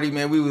Rich party,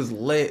 man. We was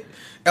lit.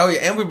 Oh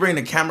yeah, and we bring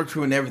the camera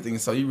crew and everything.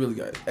 So you really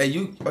got it. Hey,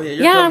 you. Oh yeah,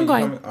 you're Yeah, coming, I'm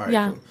going. Coming? All right,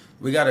 Yeah. cool.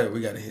 We gotta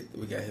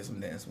hit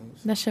some dance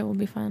moves. That shit will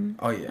be fun.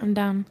 Oh yeah, I'm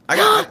down.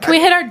 Can we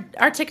hit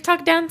our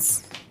TikTok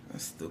dance?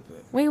 That's stupid.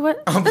 Wait,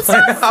 what? I'm That's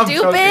not I'm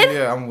stupid. joking.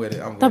 Yeah, I'm with it.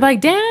 They'll be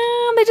like,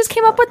 damn, they just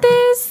came up with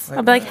this.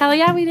 I'll be like, hell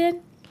yeah, we did.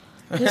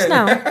 Just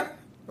know.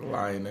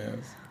 Lying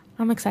ass.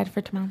 I'm excited for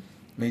tomorrow.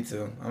 Me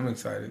too. I'm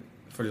excited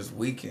for this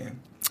weekend.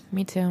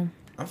 Me too.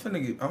 I'm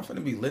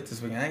finna be lit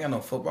this weekend. I ain't got no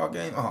football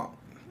game. Oh,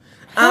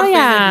 Oh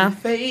yeah. Be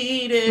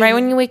faded. Right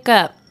when you wake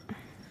up.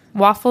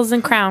 Waffles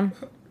and Crown.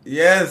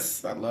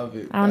 Yes, I love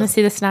it. I want to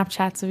see the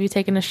Snapchats of you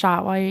taking a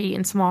shot while you're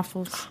eating some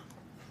waffles.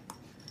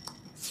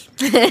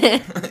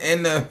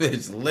 And the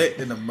bitch lit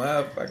in the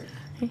motherfucker.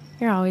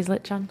 You're always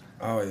lit, John.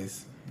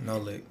 Always. No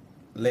lit.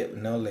 Lit,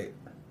 no lit.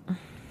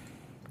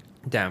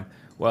 Damn.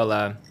 Well,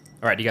 all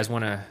right. Do you guys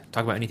want to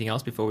talk about anything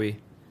else before we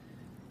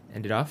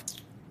end it off?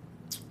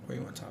 What do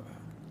you want to talk about?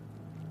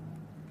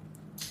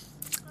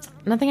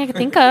 Nothing I can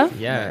think of.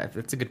 Yeah,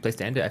 that's a good place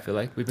to end it. I feel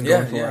like we've been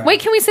going for. yeah. Wait,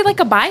 can we say like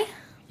a bye?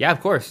 Yeah, of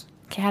course.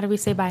 Okay, how do we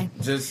say bye?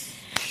 Just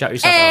Shout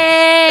yourself out.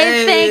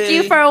 Hey, thank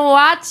you for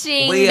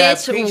watching, we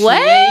bitch. appreciate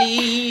What?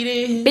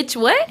 it. Bitch,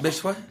 what?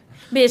 Bitch what?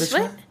 Bitch, Bitch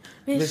what? what?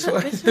 Bitch,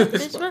 what? Bitch, what?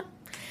 Bitch, what?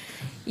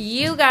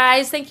 You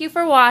guys, thank you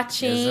for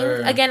watching. Yes,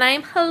 sir. Again, I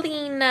am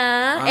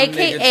Helena, I'm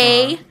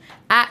aka Negatron.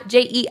 at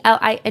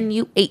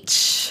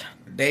JELINUH.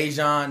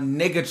 Dejan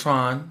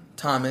Nigatron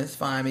Thomas.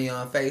 Find me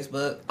on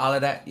Facebook. All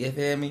of that. You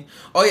feel me?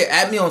 Oh yeah,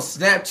 add me on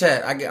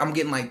Snapchat. I'm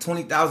getting like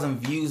 20,000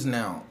 views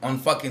now on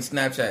fucking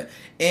Snapchat.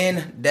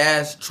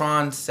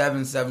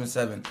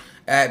 N-Tron777.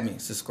 Add me.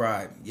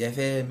 Subscribe. You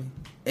feel me?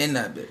 In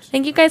that bitch.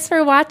 Thank you guys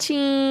for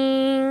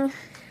watching.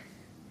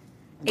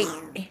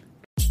 Hey.